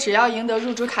说只要赢得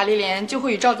入驻卡莉莲，就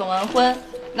会与赵总完婚，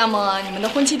那么你们的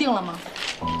婚期定了吗？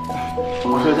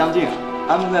虎社将近，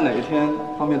安排在哪一天？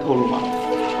方便透露吗？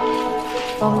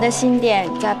我们的新店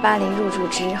在巴黎入驻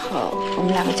之后，我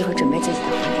们两个就会准备自己的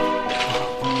婚礼。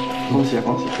恭喜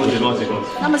恭喜恭喜恭喜恭喜！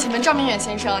那么，请问赵明远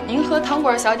先生，您和糖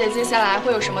果小姐接下来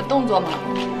会有什么动作吗？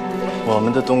我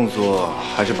们的动作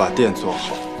还是把店做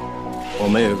好。我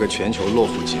们有一个全球落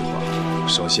户计划。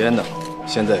首先呢，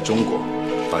先在中国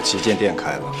把旗舰店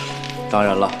开了。当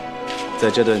然了，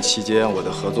在这段期间，我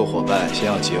的合作伙伴先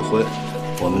要结婚。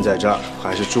我们在这儿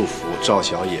还是祝福赵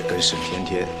小野跟沈天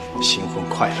天新婚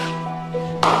快乐。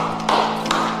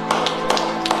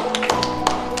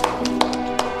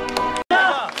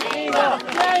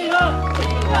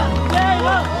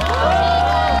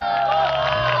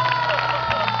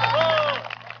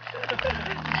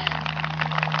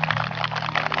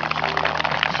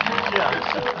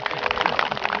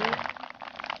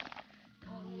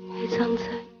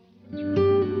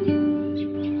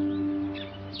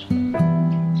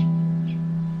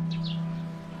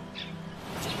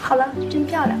好了，真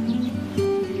漂亮。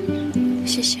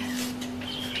谢谢。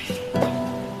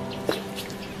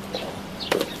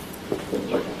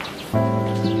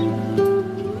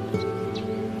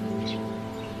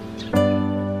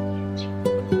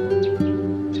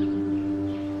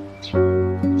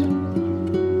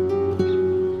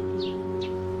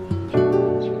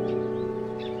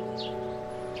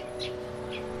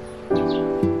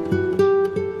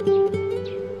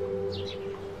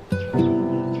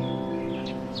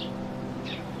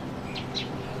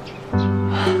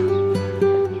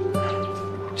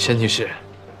沈女士，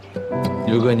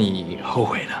如果你后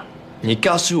悔了，你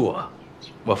告诉我，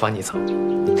我放你走。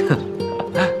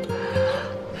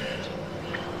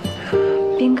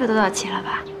宾客都到齐了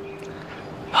吧？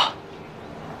好，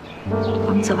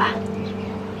我们走吧。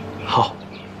好。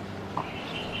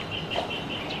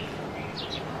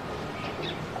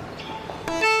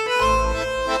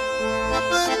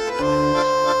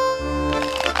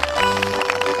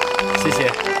谢谢，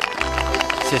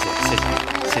谢谢，谢谢，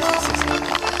谢谢，谢谢。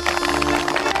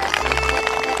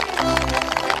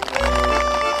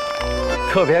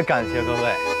特别感谢各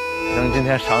位能今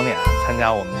天赏脸参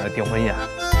加我们的订婚宴。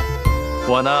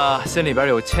我呢，心里边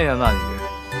有千言万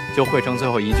语，就汇成最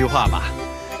后一句话吧。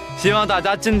希望大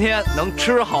家今天能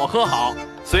吃好喝好，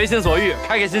随心所欲，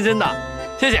开开心心的。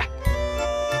谢谢。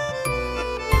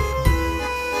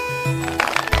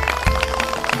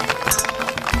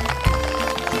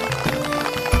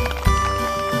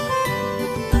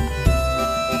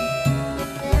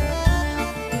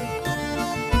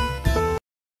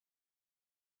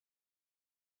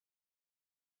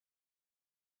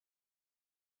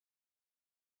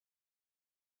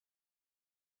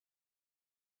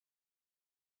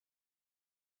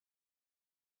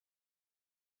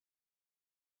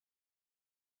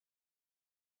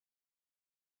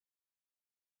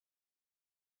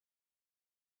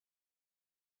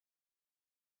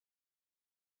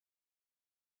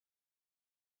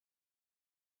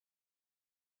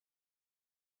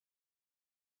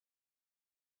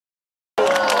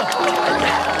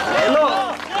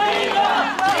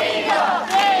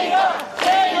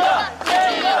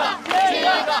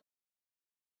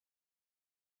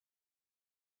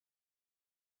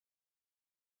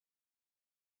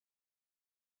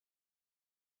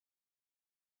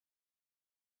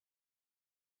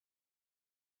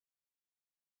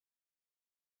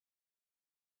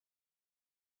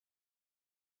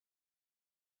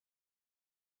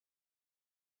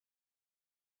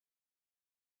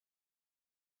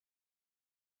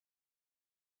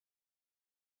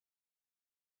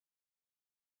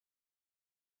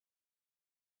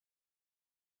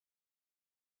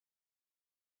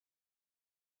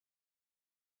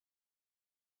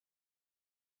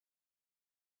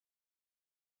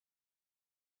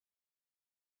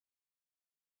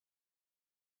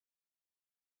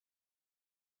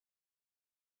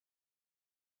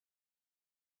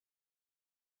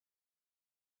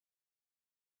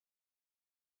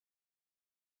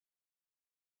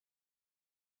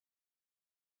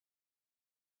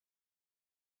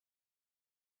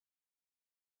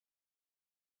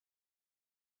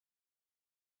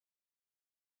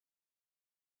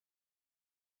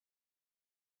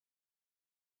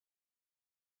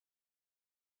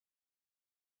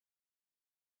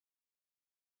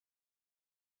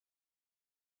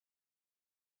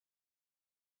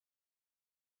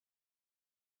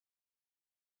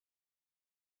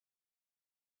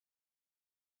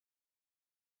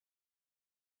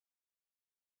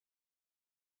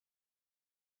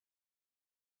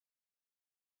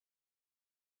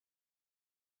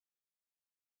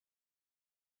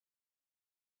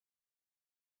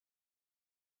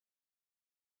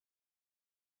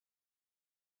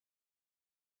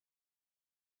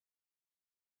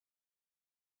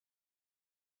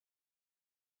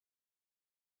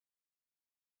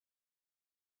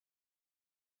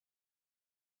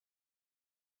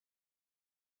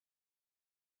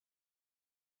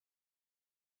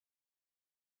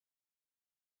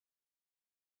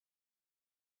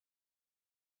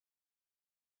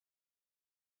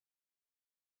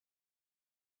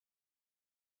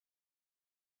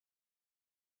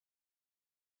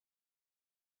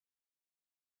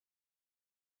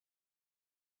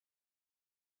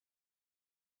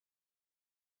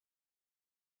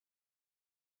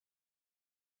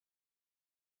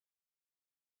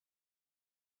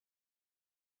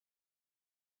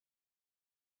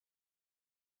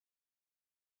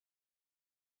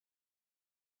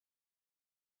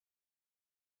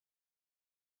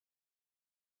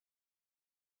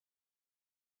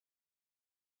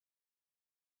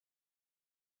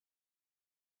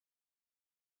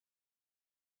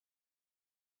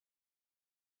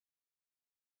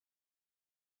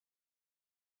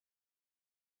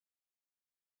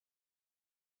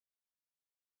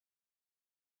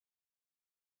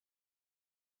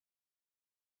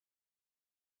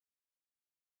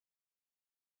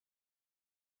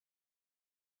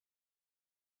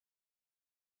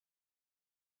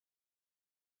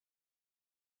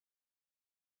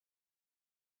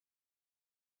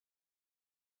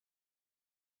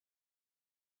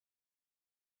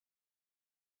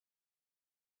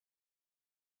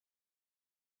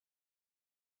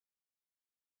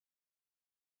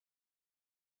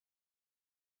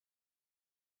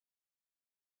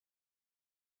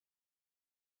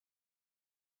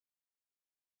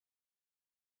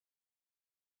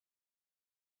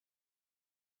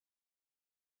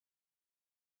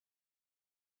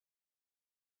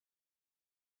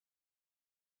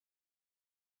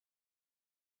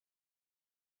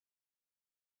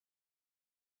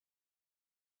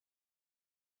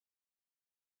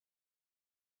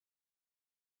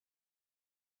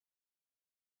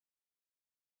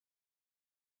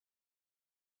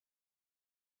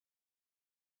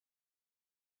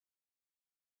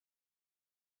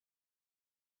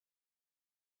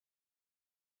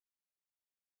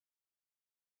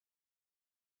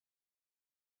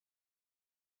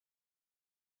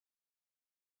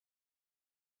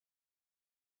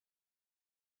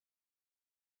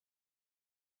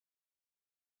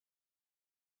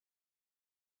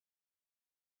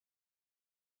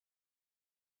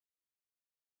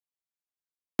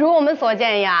如我们所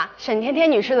见呀，沈甜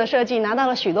甜女士的设计拿到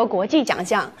了许多国际奖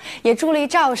项，也助力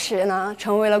赵氏呢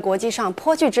成为了国际上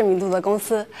颇具知名度的公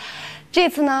司。这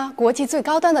次呢，国际最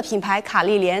高端的品牌卡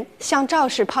莉莲向赵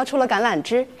氏抛出了橄榄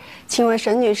枝。请问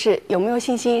沈女士有没有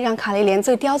信心让卡莉莲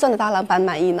最刁钻的大老板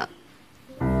满意呢？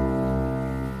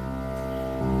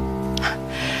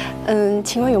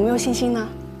请问有没有信心呢？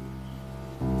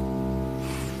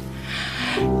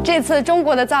这次中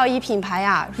国的造衣品牌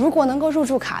啊，如果能够入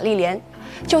驻卡莉莲，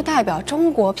就代表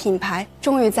中国品牌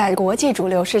终于在国际主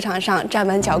流市场上站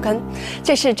稳脚跟，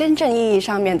这是真正意义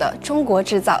上面的中国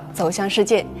制造走向世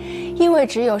界。因为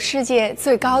只有世界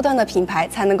最高端的品牌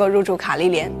才能够入驻卡莉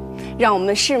莲，让我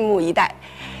们拭目以待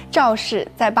赵氏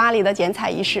在巴黎的剪彩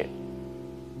仪式。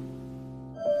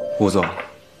吴总，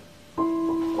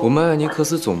我们艾尼克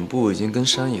斯总部已经跟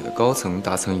山野的高层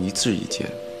达成一致意见，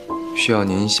需要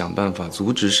您想办法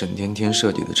阻止沈甜甜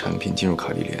设计的产品进入卡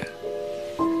莉莲，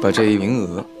把这一名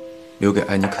额留给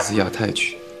艾尼克斯亚太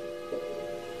去。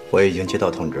我已经接到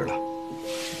通知了。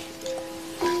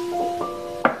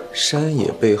山野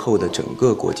背后的整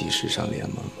个国际时尚联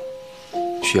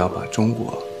盟，需要把中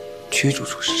国驱逐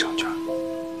出时尚圈。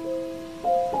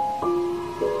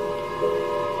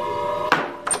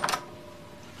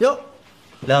哟，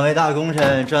两位大功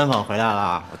臣专访回来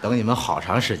了，我等你们好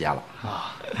长时间了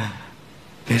啊。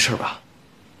没事吧？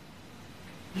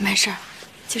没事，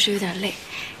就是有点累，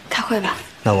开会吧。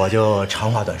那我就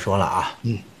长话短说了啊。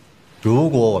如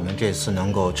果我们这次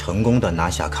能够成功的拿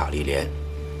下卡莉莲，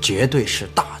绝对是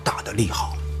大大的利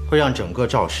好，会让整个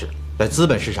赵氏在资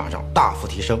本市场上大幅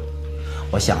提升。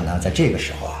我想呢，在这个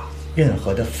时候啊，任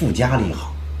何的附加利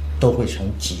好都会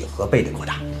成几何倍的扩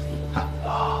大。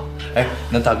哎，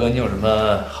那大哥，你有什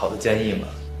么好的建议吗？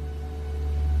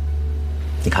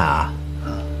你看啊，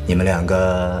你们两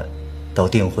个都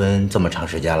订婚这么长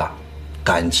时间了，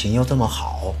感情又这么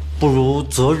好，不如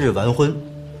择日完婚，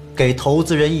给投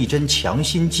资人一针强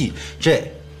心剂，这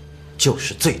就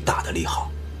是最大的利好。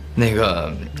那个，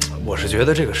我是觉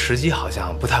得这个时机好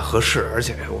像不太合适，而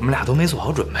且我们俩都没做好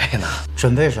准备呢。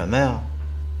准备什么呀？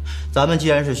咱们既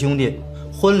然是兄弟，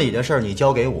婚礼的事儿你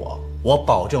交给我，我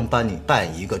保证帮你办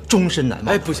一个终身难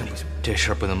忘。哎，不行不行，这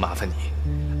事儿不能麻烦你。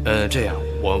这样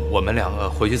我们两个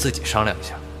回去自己商量一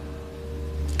下。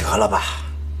得了吧，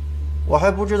我还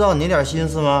不知道你点心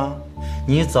思吗？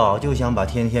你早就想把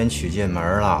天天娶进门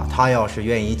了，她要是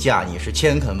愿意嫁你是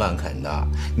千肯万肯的，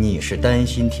你是担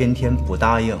心天天不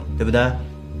答应，对不对？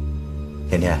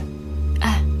天天，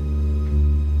哎，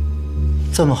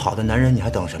这么好的男人你还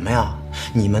等什么呀？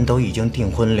你们都已经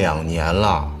订婚2年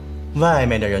了，外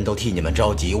面的人都替你们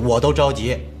着急，我都着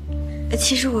急。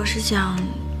其实我是想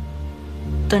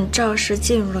等赵氏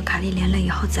进入了卡莉莲了以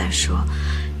后再说，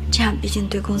这样毕竟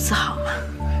对公司好嘛。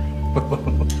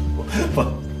不，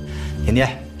甜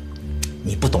甜，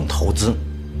你不懂投资，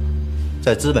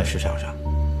在资本市场上，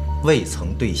未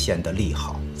曾兑现的利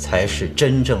好才是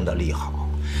真正的利好，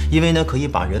因为呢可以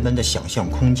把人们的想象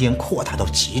空间扩大到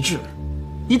极致。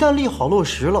一旦利好落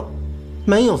实了，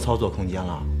没有操作空间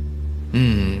了。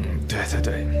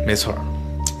对，没错。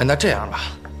那这样吧，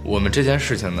我们这件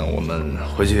事情呢，我们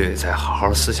回去再好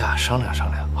好私下商量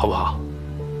商量，好不好？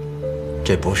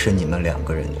这不是你们2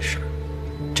个人的事儿，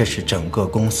这是整个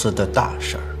公司的大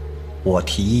事儿。我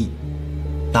提议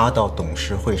拿到董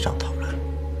事会上讨论。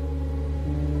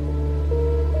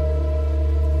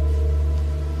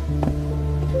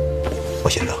我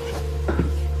先走。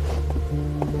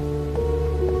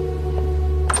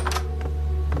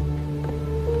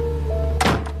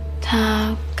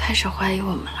他开始怀疑我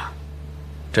们了。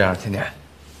这样，甜甜，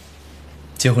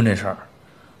结婚这事儿，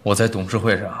我在董事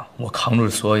会上我扛住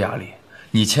所有压力，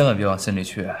你千万别往心里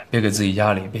去，别给自己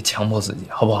压力，别强迫自己，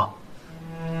好不好？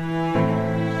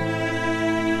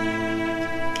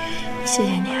谢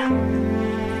谢你啊，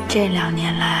这2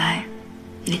年来，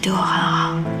你对我很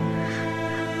好，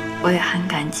我也很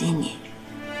感激你。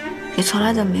你从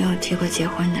来都没有提过结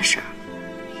婚的事儿，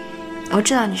我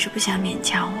知道你是不想勉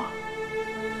强我，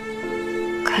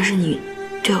可是你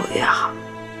对我越好，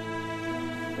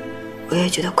我越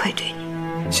觉得愧对你。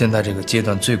现在这个阶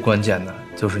段最关键的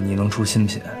就是你能出新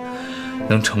品，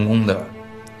能成功的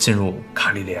进入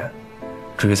卡莉莲。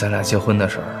至于咱俩结婚的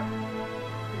事儿，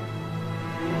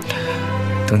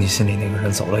等你心里那个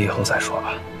人走了以后再说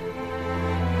吧。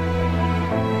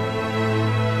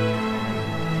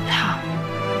好，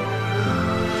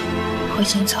我已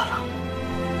经走了。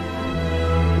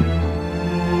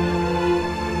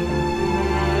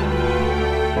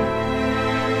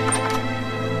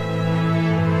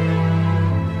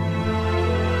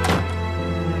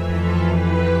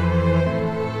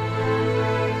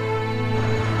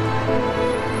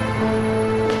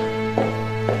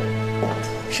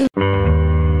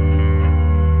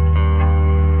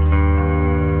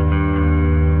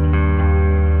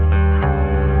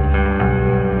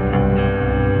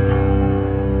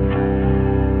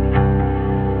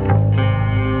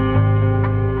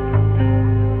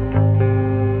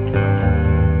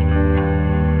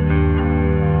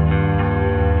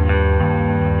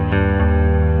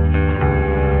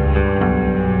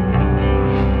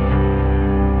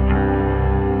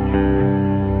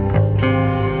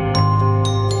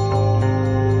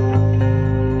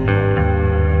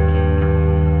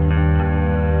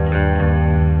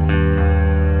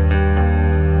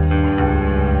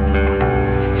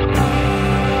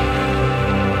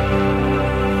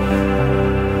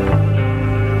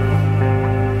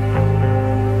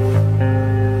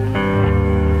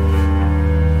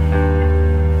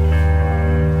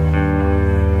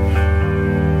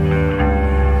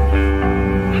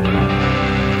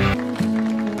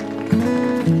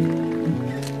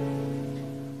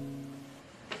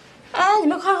你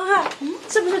们快，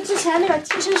这不是之前那个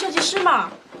替身设计师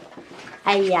吗？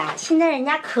哎呀，现在人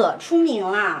家可出名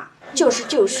了。就是，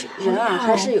人啊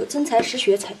还是有真才实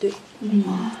学才对。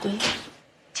对。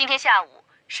今天下午，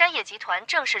山野集团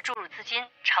正式注入资金，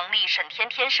成立沈天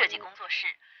天设计工作室，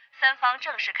三方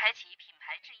正式开启品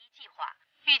牌制衣计划，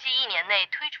预计1年内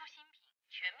推出新品，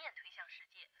全面推向世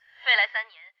界。未来3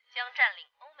年将占领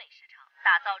欧美市场，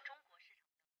打造中国市场。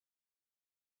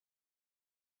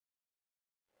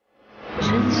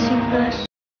真心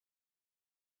的。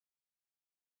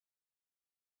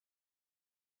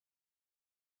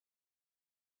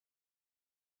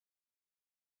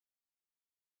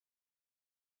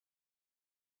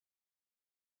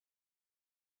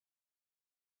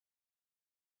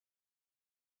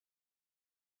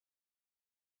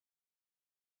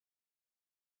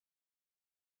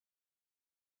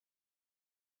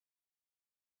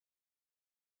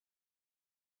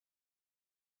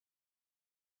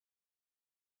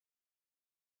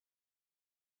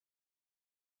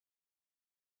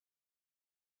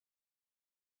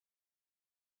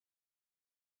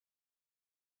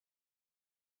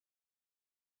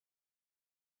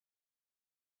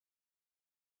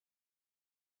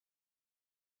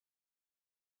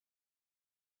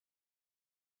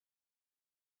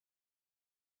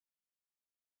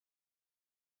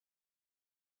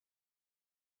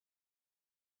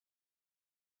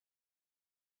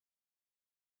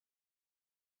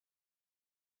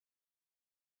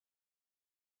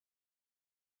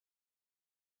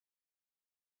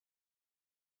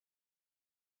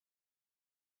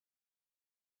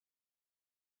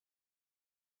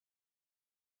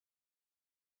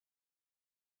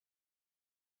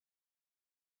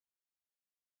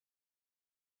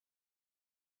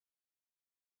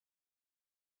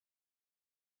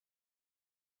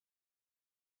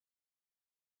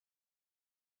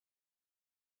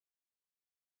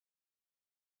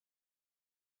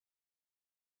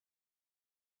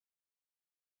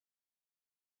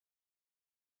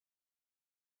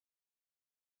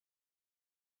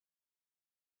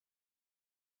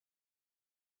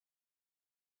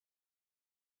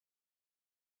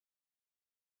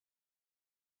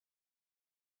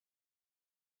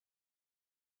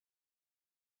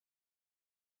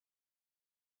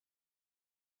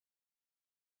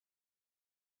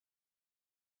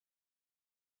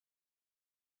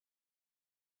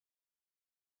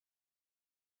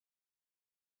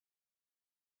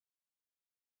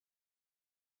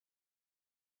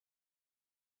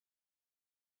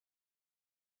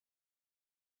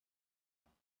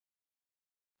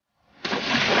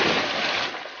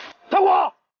等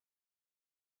我！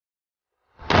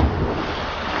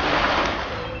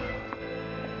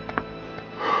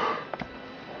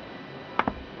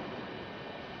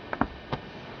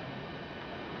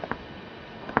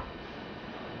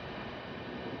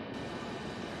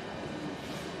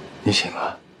你醒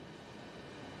了？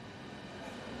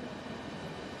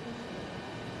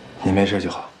你没事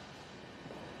就好。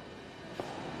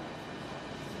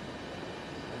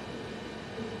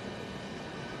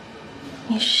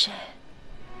你是谁？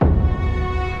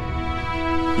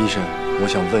医生，我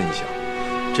想问一下，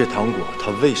这糖果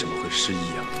它为什么会失忆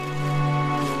啊？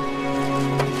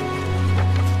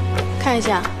看一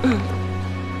下，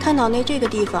看脑内这个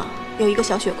地方有一个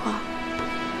小血块，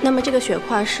那么这个血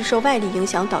块是受外力影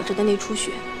响导致的内出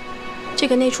血，这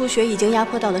个内出血已经压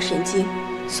迫到了神经，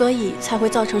所以才会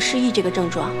造成失忆这个症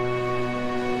状。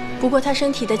不过他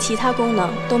身体的其他功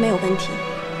能都没有问题，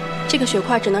这个血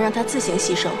块只能让他自行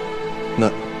吸收。那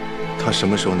他什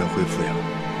么时候能恢复呀？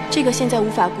这个现在无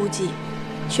法估计，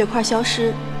血块消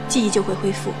失，记忆就会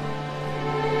恢复。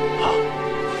好，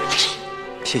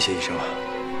谢谢医生啊。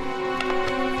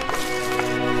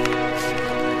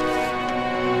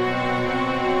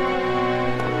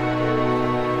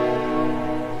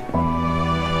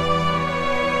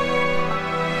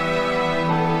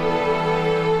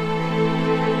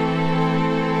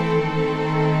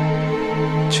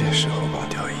这时候忘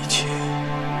掉一切，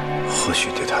或许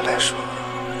对他来说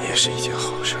也是一件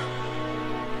好事。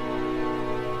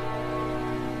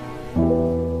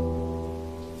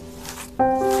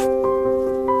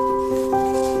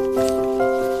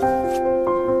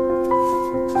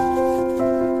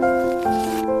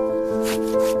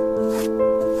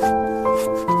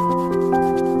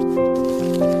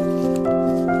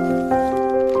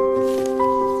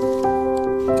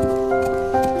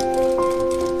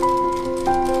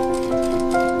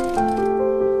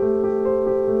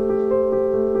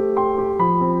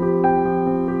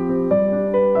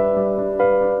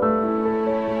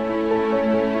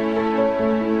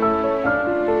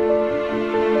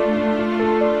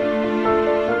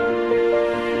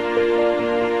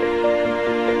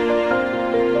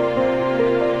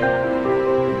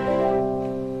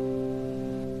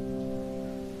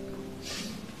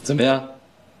怎么样？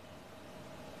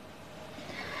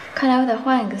看来我得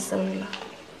换一个思路了。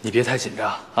你别太紧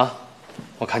张啊！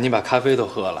我看你把咖啡都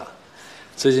喝了。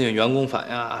最近有员工反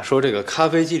映啊，说这个咖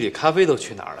啡机里咖啡都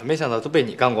去哪儿了？没想到都被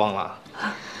你干光了。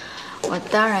我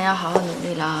当然要好好努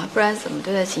力了，不然怎么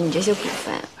对得起你这些股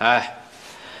份？哎，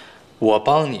我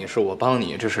帮你是我帮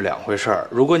你，这是两回事儿。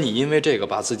如果你因为这个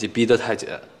把自己逼得太紧，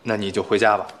那你就回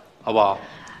家吧，好不好？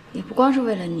也不光是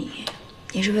为了你，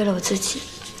也是为了我自己。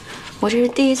我这是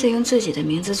第一次用自己的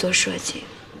名字做设计，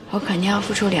我肯定要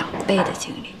付出2倍的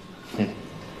精力。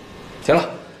行了，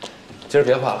今儿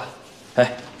别画了，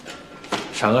哎，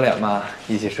赏个脸吧，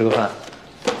一起吃个饭。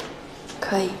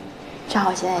可以，正好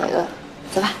我现在也饿，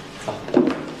走吧。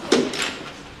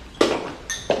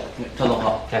张总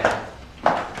好，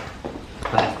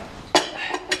来，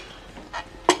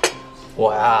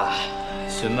我呀，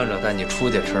寻摸着带你出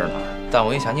去吃呢，但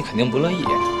我一想你肯定不乐意，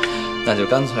那就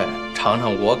干脆尝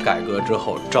尝我改革之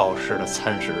后赵氏的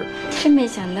餐食。真没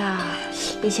想到，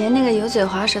以前那个油嘴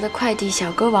滑舌的快递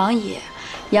小哥王爷，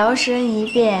摇身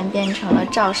一变变成了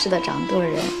赵氏的掌舵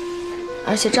人，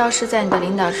而且赵氏在你的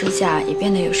领导之下也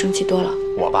变得有生气多了。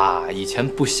我吧，以前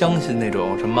不相信那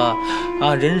种什么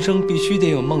啊，人生必须得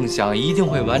有梦想，一定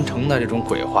会完成的这种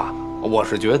鬼话。我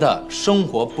是觉得生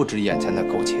活不止眼前的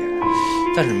苟且，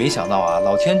但是没想到啊，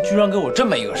老天居然给我这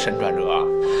么一个神转折。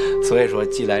所以说，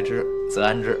既来之则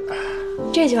安之。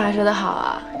这句话说得好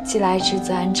啊，既来之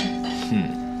则安之。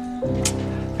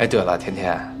哎，对了，甜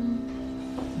甜，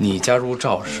你加入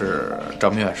赵氏，赵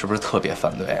明远是不是特别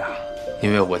反对啊？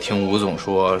因为我听吴总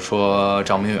说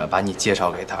赵明远把你介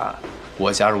绍给他，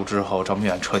我加入之后，赵明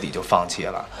远彻底就放弃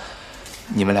了。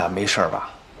你们俩没事吧？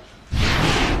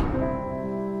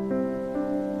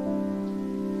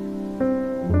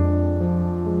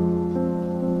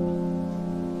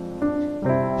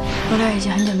我俩已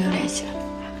经很久没有联系了。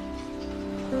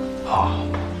哦，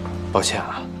抱歉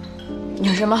啊。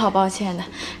有什么好抱歉的？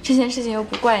这件事情又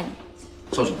不怪你。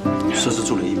赵总，设置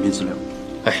助理应聘资料。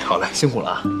哎，好嘞，辛苦了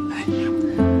啊。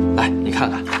来，你看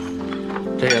看，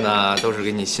这个呢都是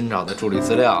给你新找的助理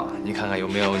资料，你看看有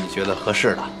没有你觉得合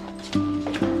适的。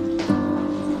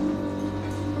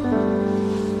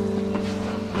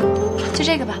就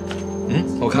这个吧。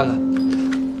我看看。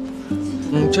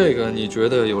这个你觉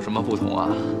得有什么不同啊？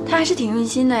他还是挺用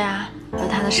心的呀，把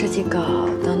他的设计稿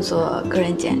当做个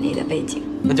人简历的背景。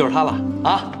那就是他了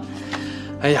啊！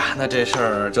哎呀，那这事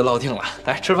儿就落定了，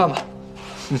来吃饭吧。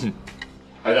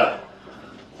孩子，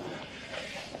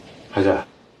孩子，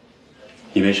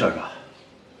你没事吧？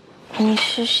你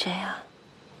是谁啊？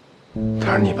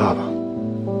他是你爸爸。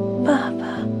爸爸。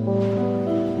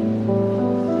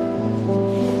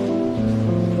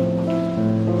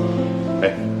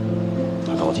哎，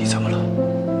他到底怎么了？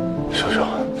叔叔，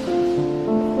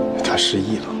他失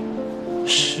忆了。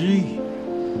失忆？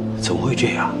怎么会这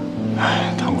样？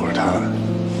哎，糖果他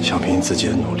想凭自己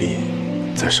的努力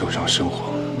在社会上生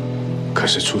活，可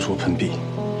是处处碰壁，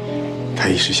他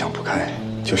一时想不开，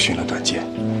就寻了短见。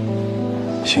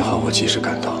幸好我及时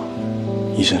赶到，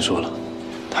医生说了，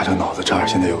他这脑子这儿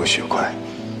现在有个血块，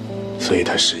所以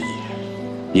他失忆。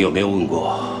你有没有问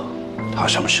过他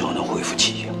什么时候能恢复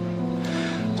记忆？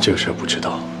这个事儿不知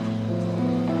道。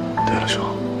对了，叔，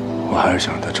我还是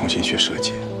想让他重新学设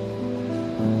计，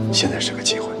现在是个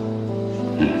机会。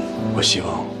我希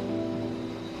望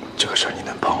这个事儿你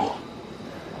能帮我。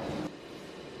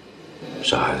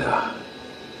傻孩子，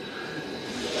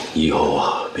以后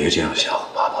啊，别这样吓唬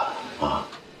爸爸了啊！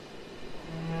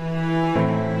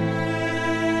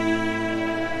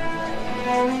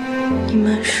你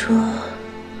们说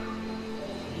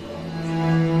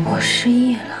我失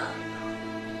忆了？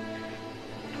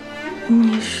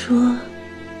你说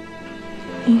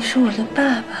你是我的爸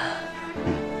爸？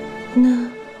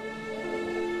那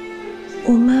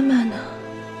我妈妈呢？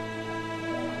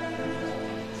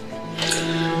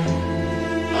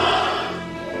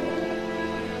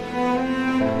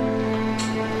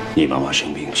你妈妈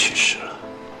生病去世了，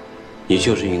你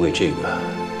就是因为这个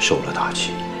受了打击，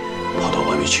跑到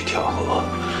外面去跳河，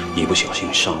一不小心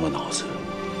伤了脑子，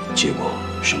结果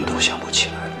什么都想不起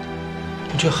来了。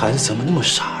你这孩子怎么那么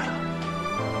傻呀？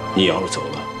你要是走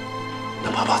了，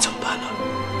那爸爸怎么办呢？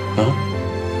啊？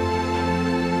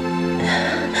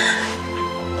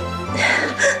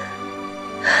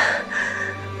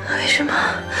为什么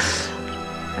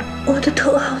我的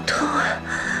头好痛啊？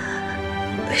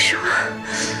为什么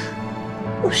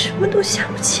我什么都想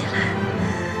不起来？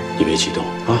你别激动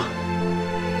啊，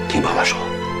听爸爸说，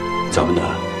咱们呢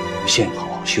先好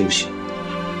好休息，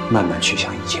慢慢去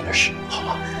想以前的事，好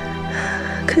吗？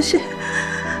可是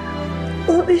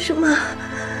我为什么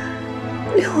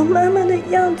连我妈妈的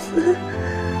样子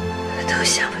都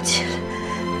想不起来。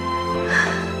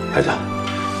孩子，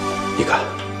你看，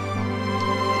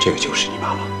这个就是你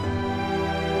妈妈。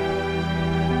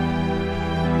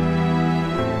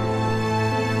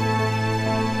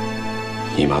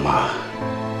你妈妈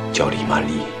叫李曼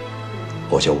丽，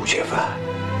我叫吴雪帆，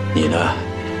你呢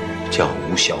叫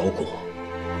吴小果。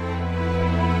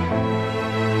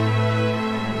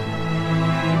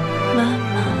妈妈，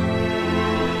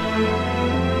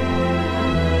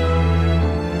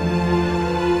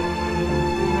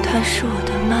她是我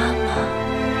的妈妈。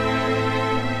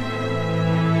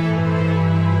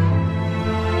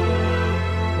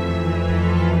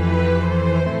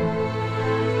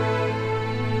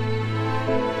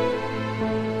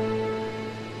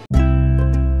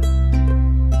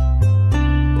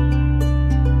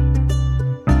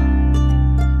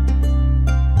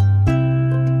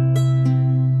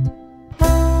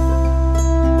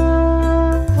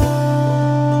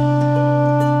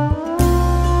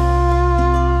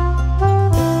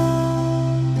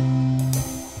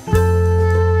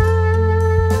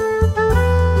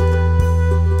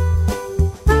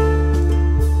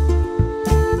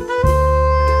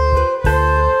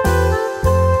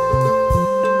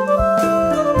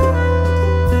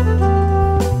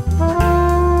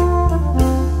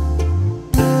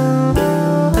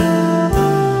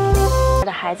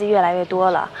孩子越来越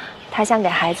多了，他想给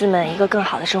孩子们一个更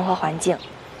好的生活环境。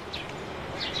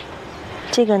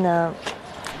这个呢，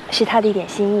是他的一点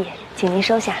心意，请您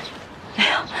收下。哎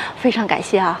呦，非常感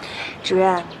谢啊，主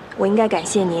任，我应该感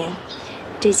谢您。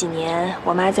这几年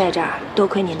我妈在这儿，多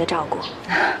亏您的照顾。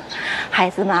孩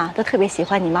子们都特别喜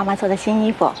欢你妈妈做的新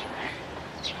衣服。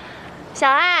小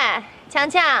爱、强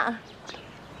强，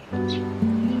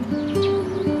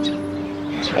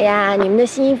哎呀，你们的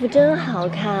新衣服真好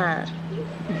看。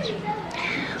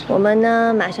我们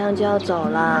呢，马上就要走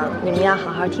了，你们要好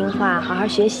好听话，好好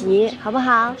学习，好不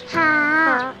好？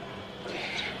好。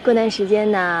过段时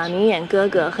间呢，明远哥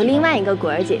哥和另外一个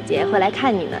果儿姐姐会来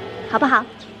看你们，好不好？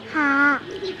好。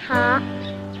好。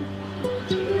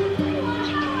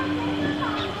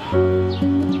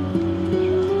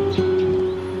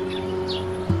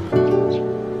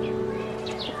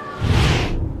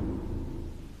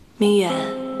明远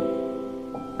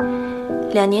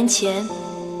，2年前，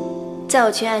在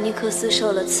我去艾尼克斯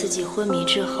受了刺激昏迷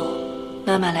之后，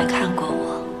妈妈来看过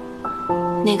我。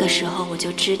那个时候我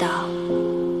就知道，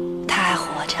她还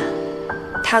活着。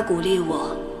她鼓励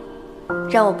我，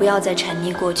让我不要再沉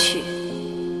溺过去，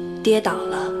跌倒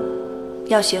了，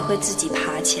要学会自己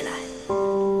爬起来。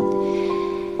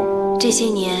这些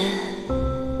年，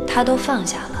她都放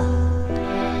下了，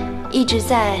一直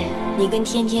在你跟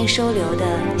天天收留的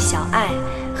小爱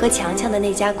和强强的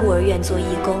那家孤儿院做义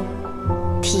工，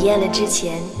体验了之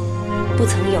前不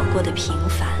曾有过的平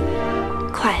凡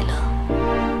快乐。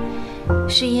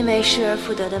是因为失而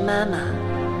复得的妈妈，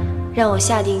让我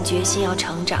下定决心要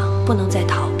成长，不能再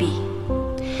逃避。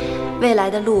未来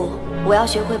的路，我要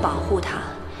学会保护她，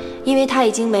因为她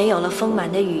已经没有了丰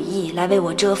满的羽翼来为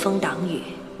我遮风挡雨。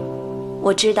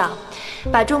我知道，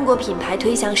把中国品牌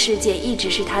推向世界一直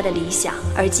是她的理想，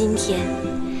而今天，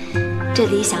这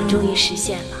理想终于实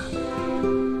现了。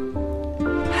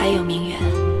还有明远，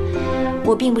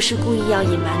我并不是故意要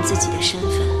隐瞒自己的身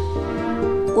份，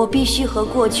我必须和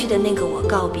过去的那个我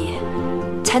告别，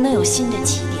才能有新的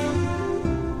起点。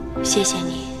谢谢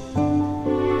你，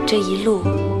这一路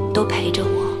都陪着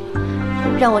我，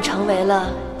让我成为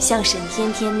了像沈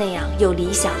天天那样有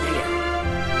理想的人。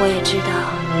我也知道，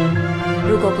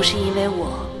如果不是因为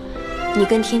我，你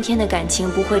跟天天的感情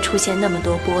不会出现那么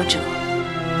多波折，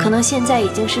可能现在已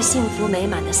经是幸福美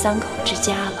满的3口之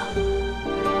家了。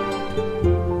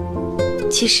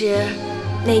其实，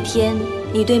那天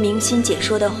你对明心姐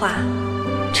说的话，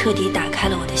彻底打开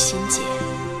了我的心结。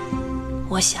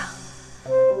我想，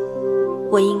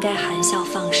我应该含笑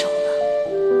放手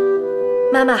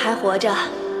了。妈妈还活着，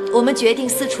我们决定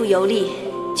四处游历，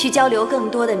去交流更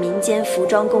多的民间服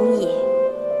装工艺。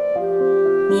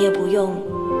你也不用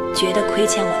觉得亏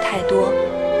欠我太多，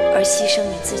而牺牲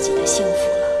你自己的幸福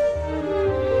了。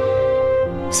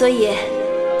所以，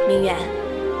明远，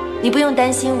你不用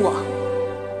担心我。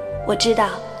我知道，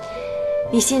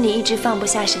你心里一直放不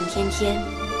下沈天天，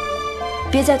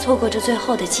别再错过这最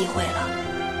后的机会了，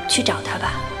去找他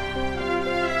吧。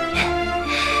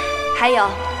还有，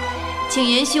请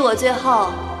允许我最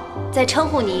后再称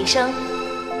呼你一声，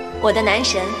我的男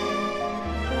神，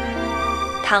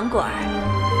糖果儿。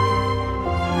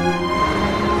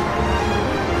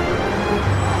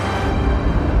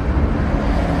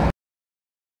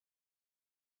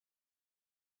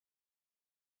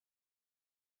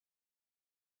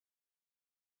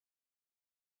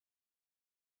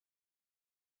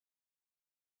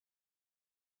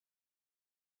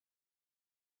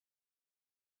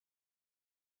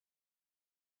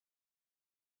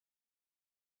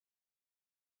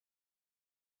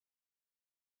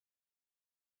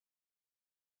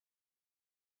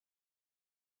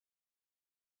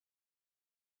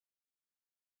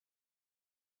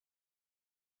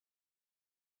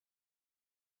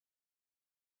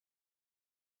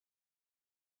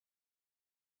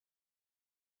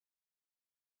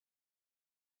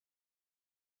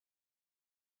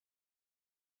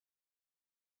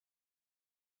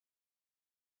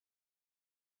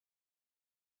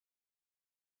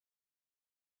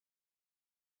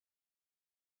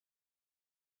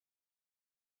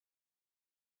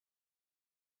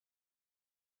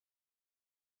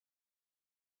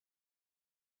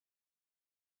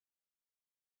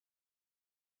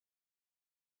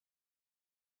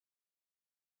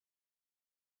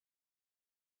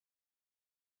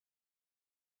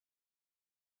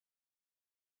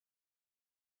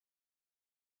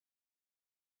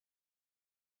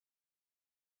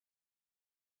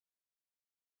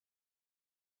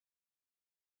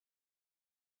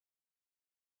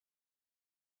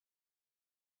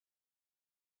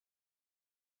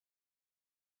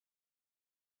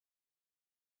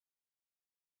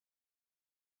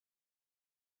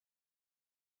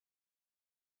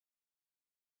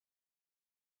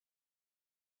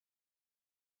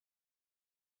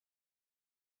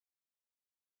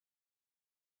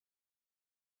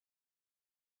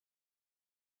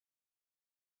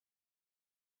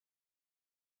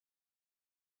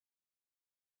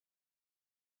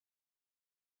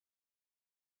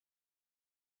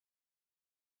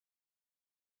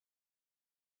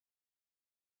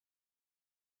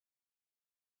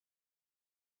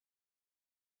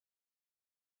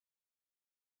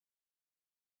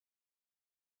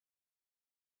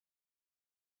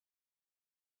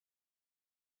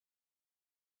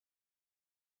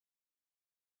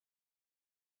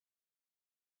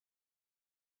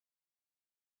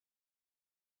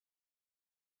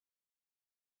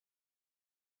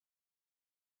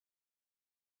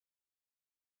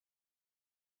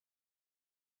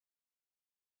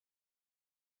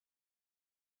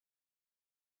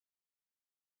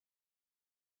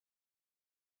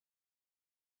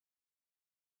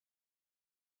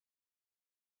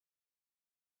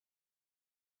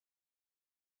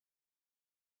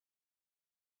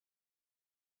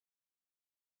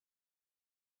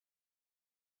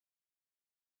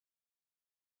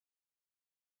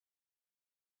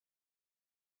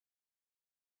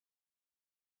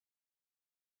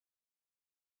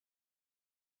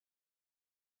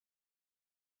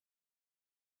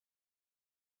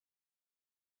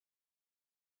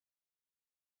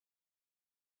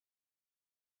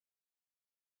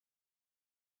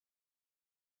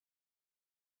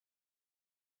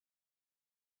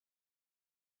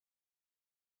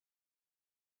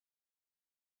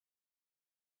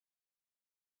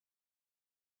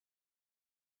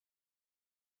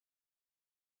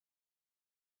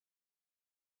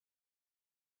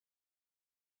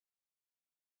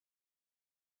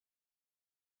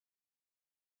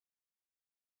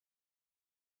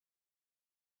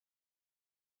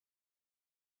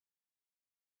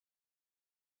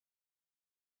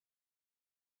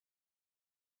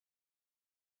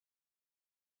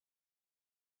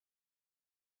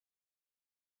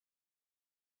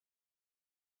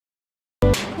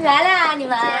来了啊，你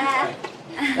们！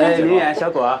哎，明远、小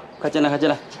果，快进来，快进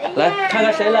来，来看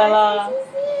看谁来了。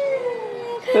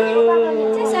叫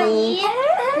小姨，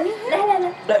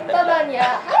来，抱抱你。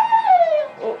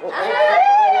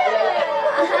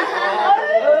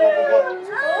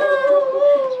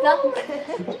走。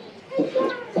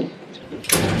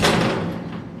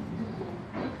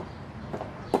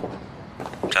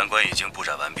展馆已经布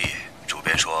展完毕，主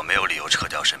编说没有理由撤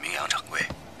掉沈明阳掌柜。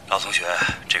老同学，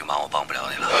这个忙我帮不了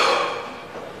你了。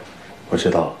我知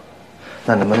道了，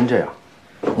那能不能这样？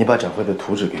你把展会的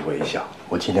图纸给我一下，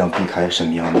我尽量避开沈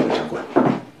明阳那个展馆。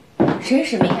谁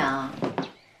是沈明阳啊？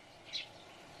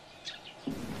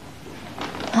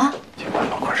啊？请把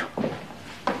门关上。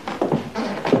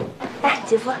来，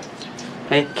姐夫。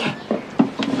哎，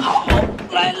好，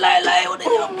来，我的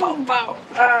小宝宝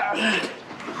啊！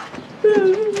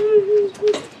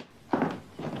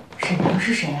沈明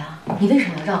是谁啊？你为什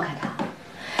么要绕开他？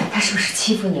他是不是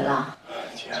欺负你了？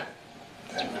姐，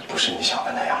不是你想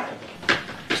的那样。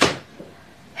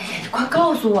哎呀，你快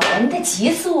告诉我呀！你得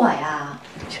急死我呀！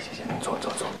行，你坐。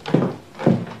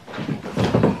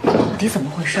到底怎么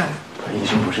回事？医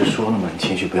生不是说了吗？你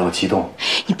情绪不要激动。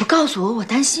你不告诉我，我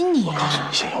担心你啊！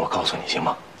我告诉你行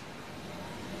吗？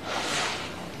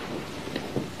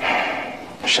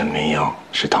沈明阳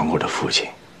是糖果的父亲，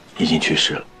已经去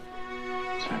世了。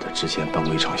他之前办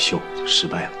过一场秀，失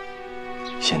败了，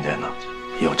现在呢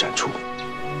也要展出。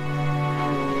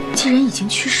既然已经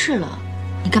去世了，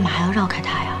你干嘛还要绕开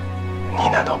他呀？你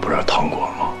难道不知道糖果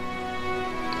吗？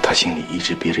他心里一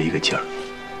直憋着一个劲儿，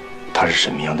她是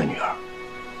沈明阳的女儿，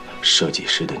设计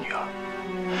师的女儿。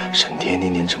沈天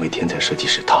天成为天才设计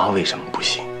师，他为什么不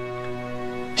行？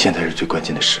现在是最关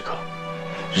键的时刻，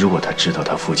如果他知道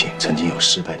他父亲曾经有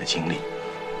失败的经历，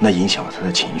那影响了他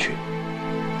的情绪，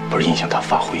不是影响他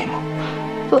发挥吗？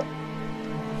不，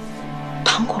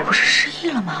糖果不是失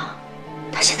忆了吗？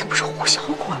他现在不是胡小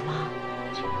果吗？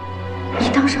你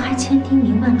当时还千叮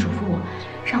咛万嘱咐我，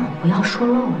让我不要说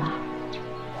漏了。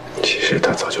其实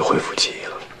他早就恢复记忆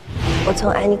了。我从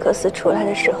埃尼克斯出来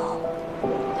的时候，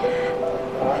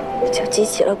就记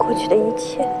起了过去的一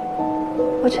切。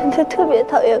我真的特别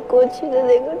讨厌过去的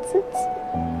那个自己，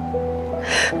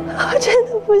我真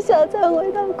的不想再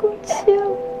回到过去了。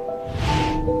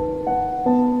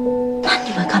那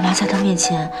你们干嘛在他面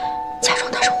前假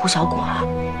装他是胡小果啊？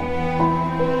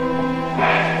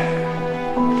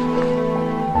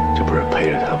这不是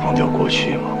陪着他忘掉过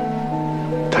去吗？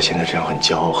他现在这样很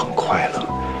骄傲，很快乐，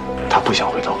他不想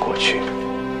回到过去，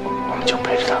我们就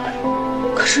陪着他呗。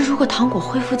可是如果糖果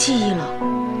恢复记忆了，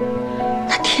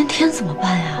那天天怎么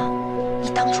办呀？你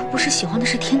当初不是喜欢的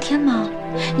是天天吗？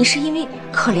你是因为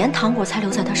可怜糖果才留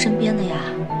在他身边的呀。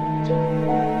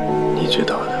你知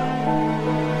道的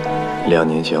，2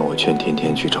年前我劝天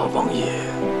天去找王爷，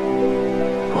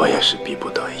我也是逼不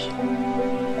得已。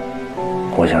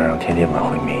我想让天天挽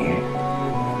回名誉，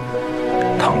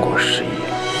糖果失忆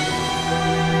了，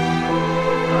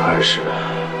而是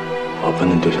我不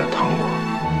能丢下糖果，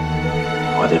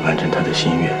我得完成他的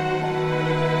心愿，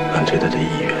完成他的意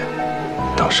愿，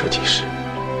当设计师。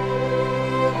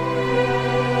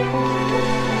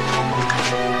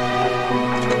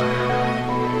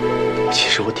其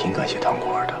实我挺感谢糖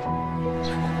果的，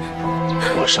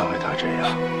我伤害他这样，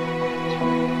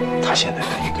他现在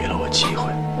等于给了我机会，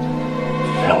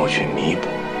让我去弥补，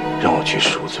让我去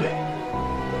赎罪。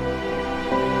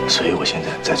所以我现在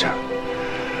在这儿，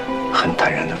很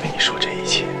坦然地跟你说这一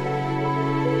切。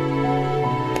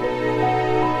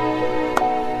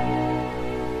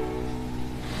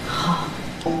好，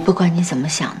不管你怎么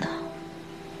想的，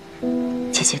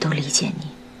姐姐都理解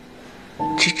你，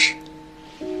支持你。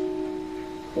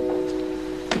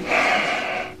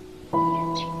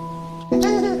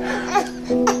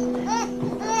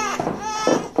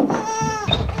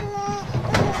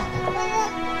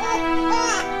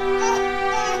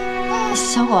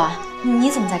小果，你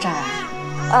怎么在这儿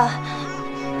啊？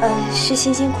是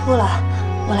欣欣哭了，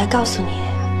我来告诉你。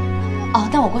哦，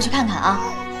那我过去看看啊。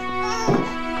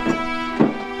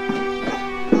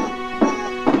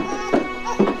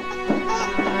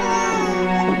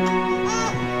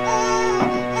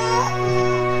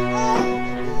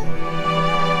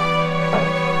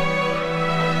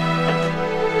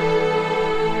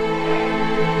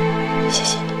谢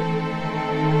谢你。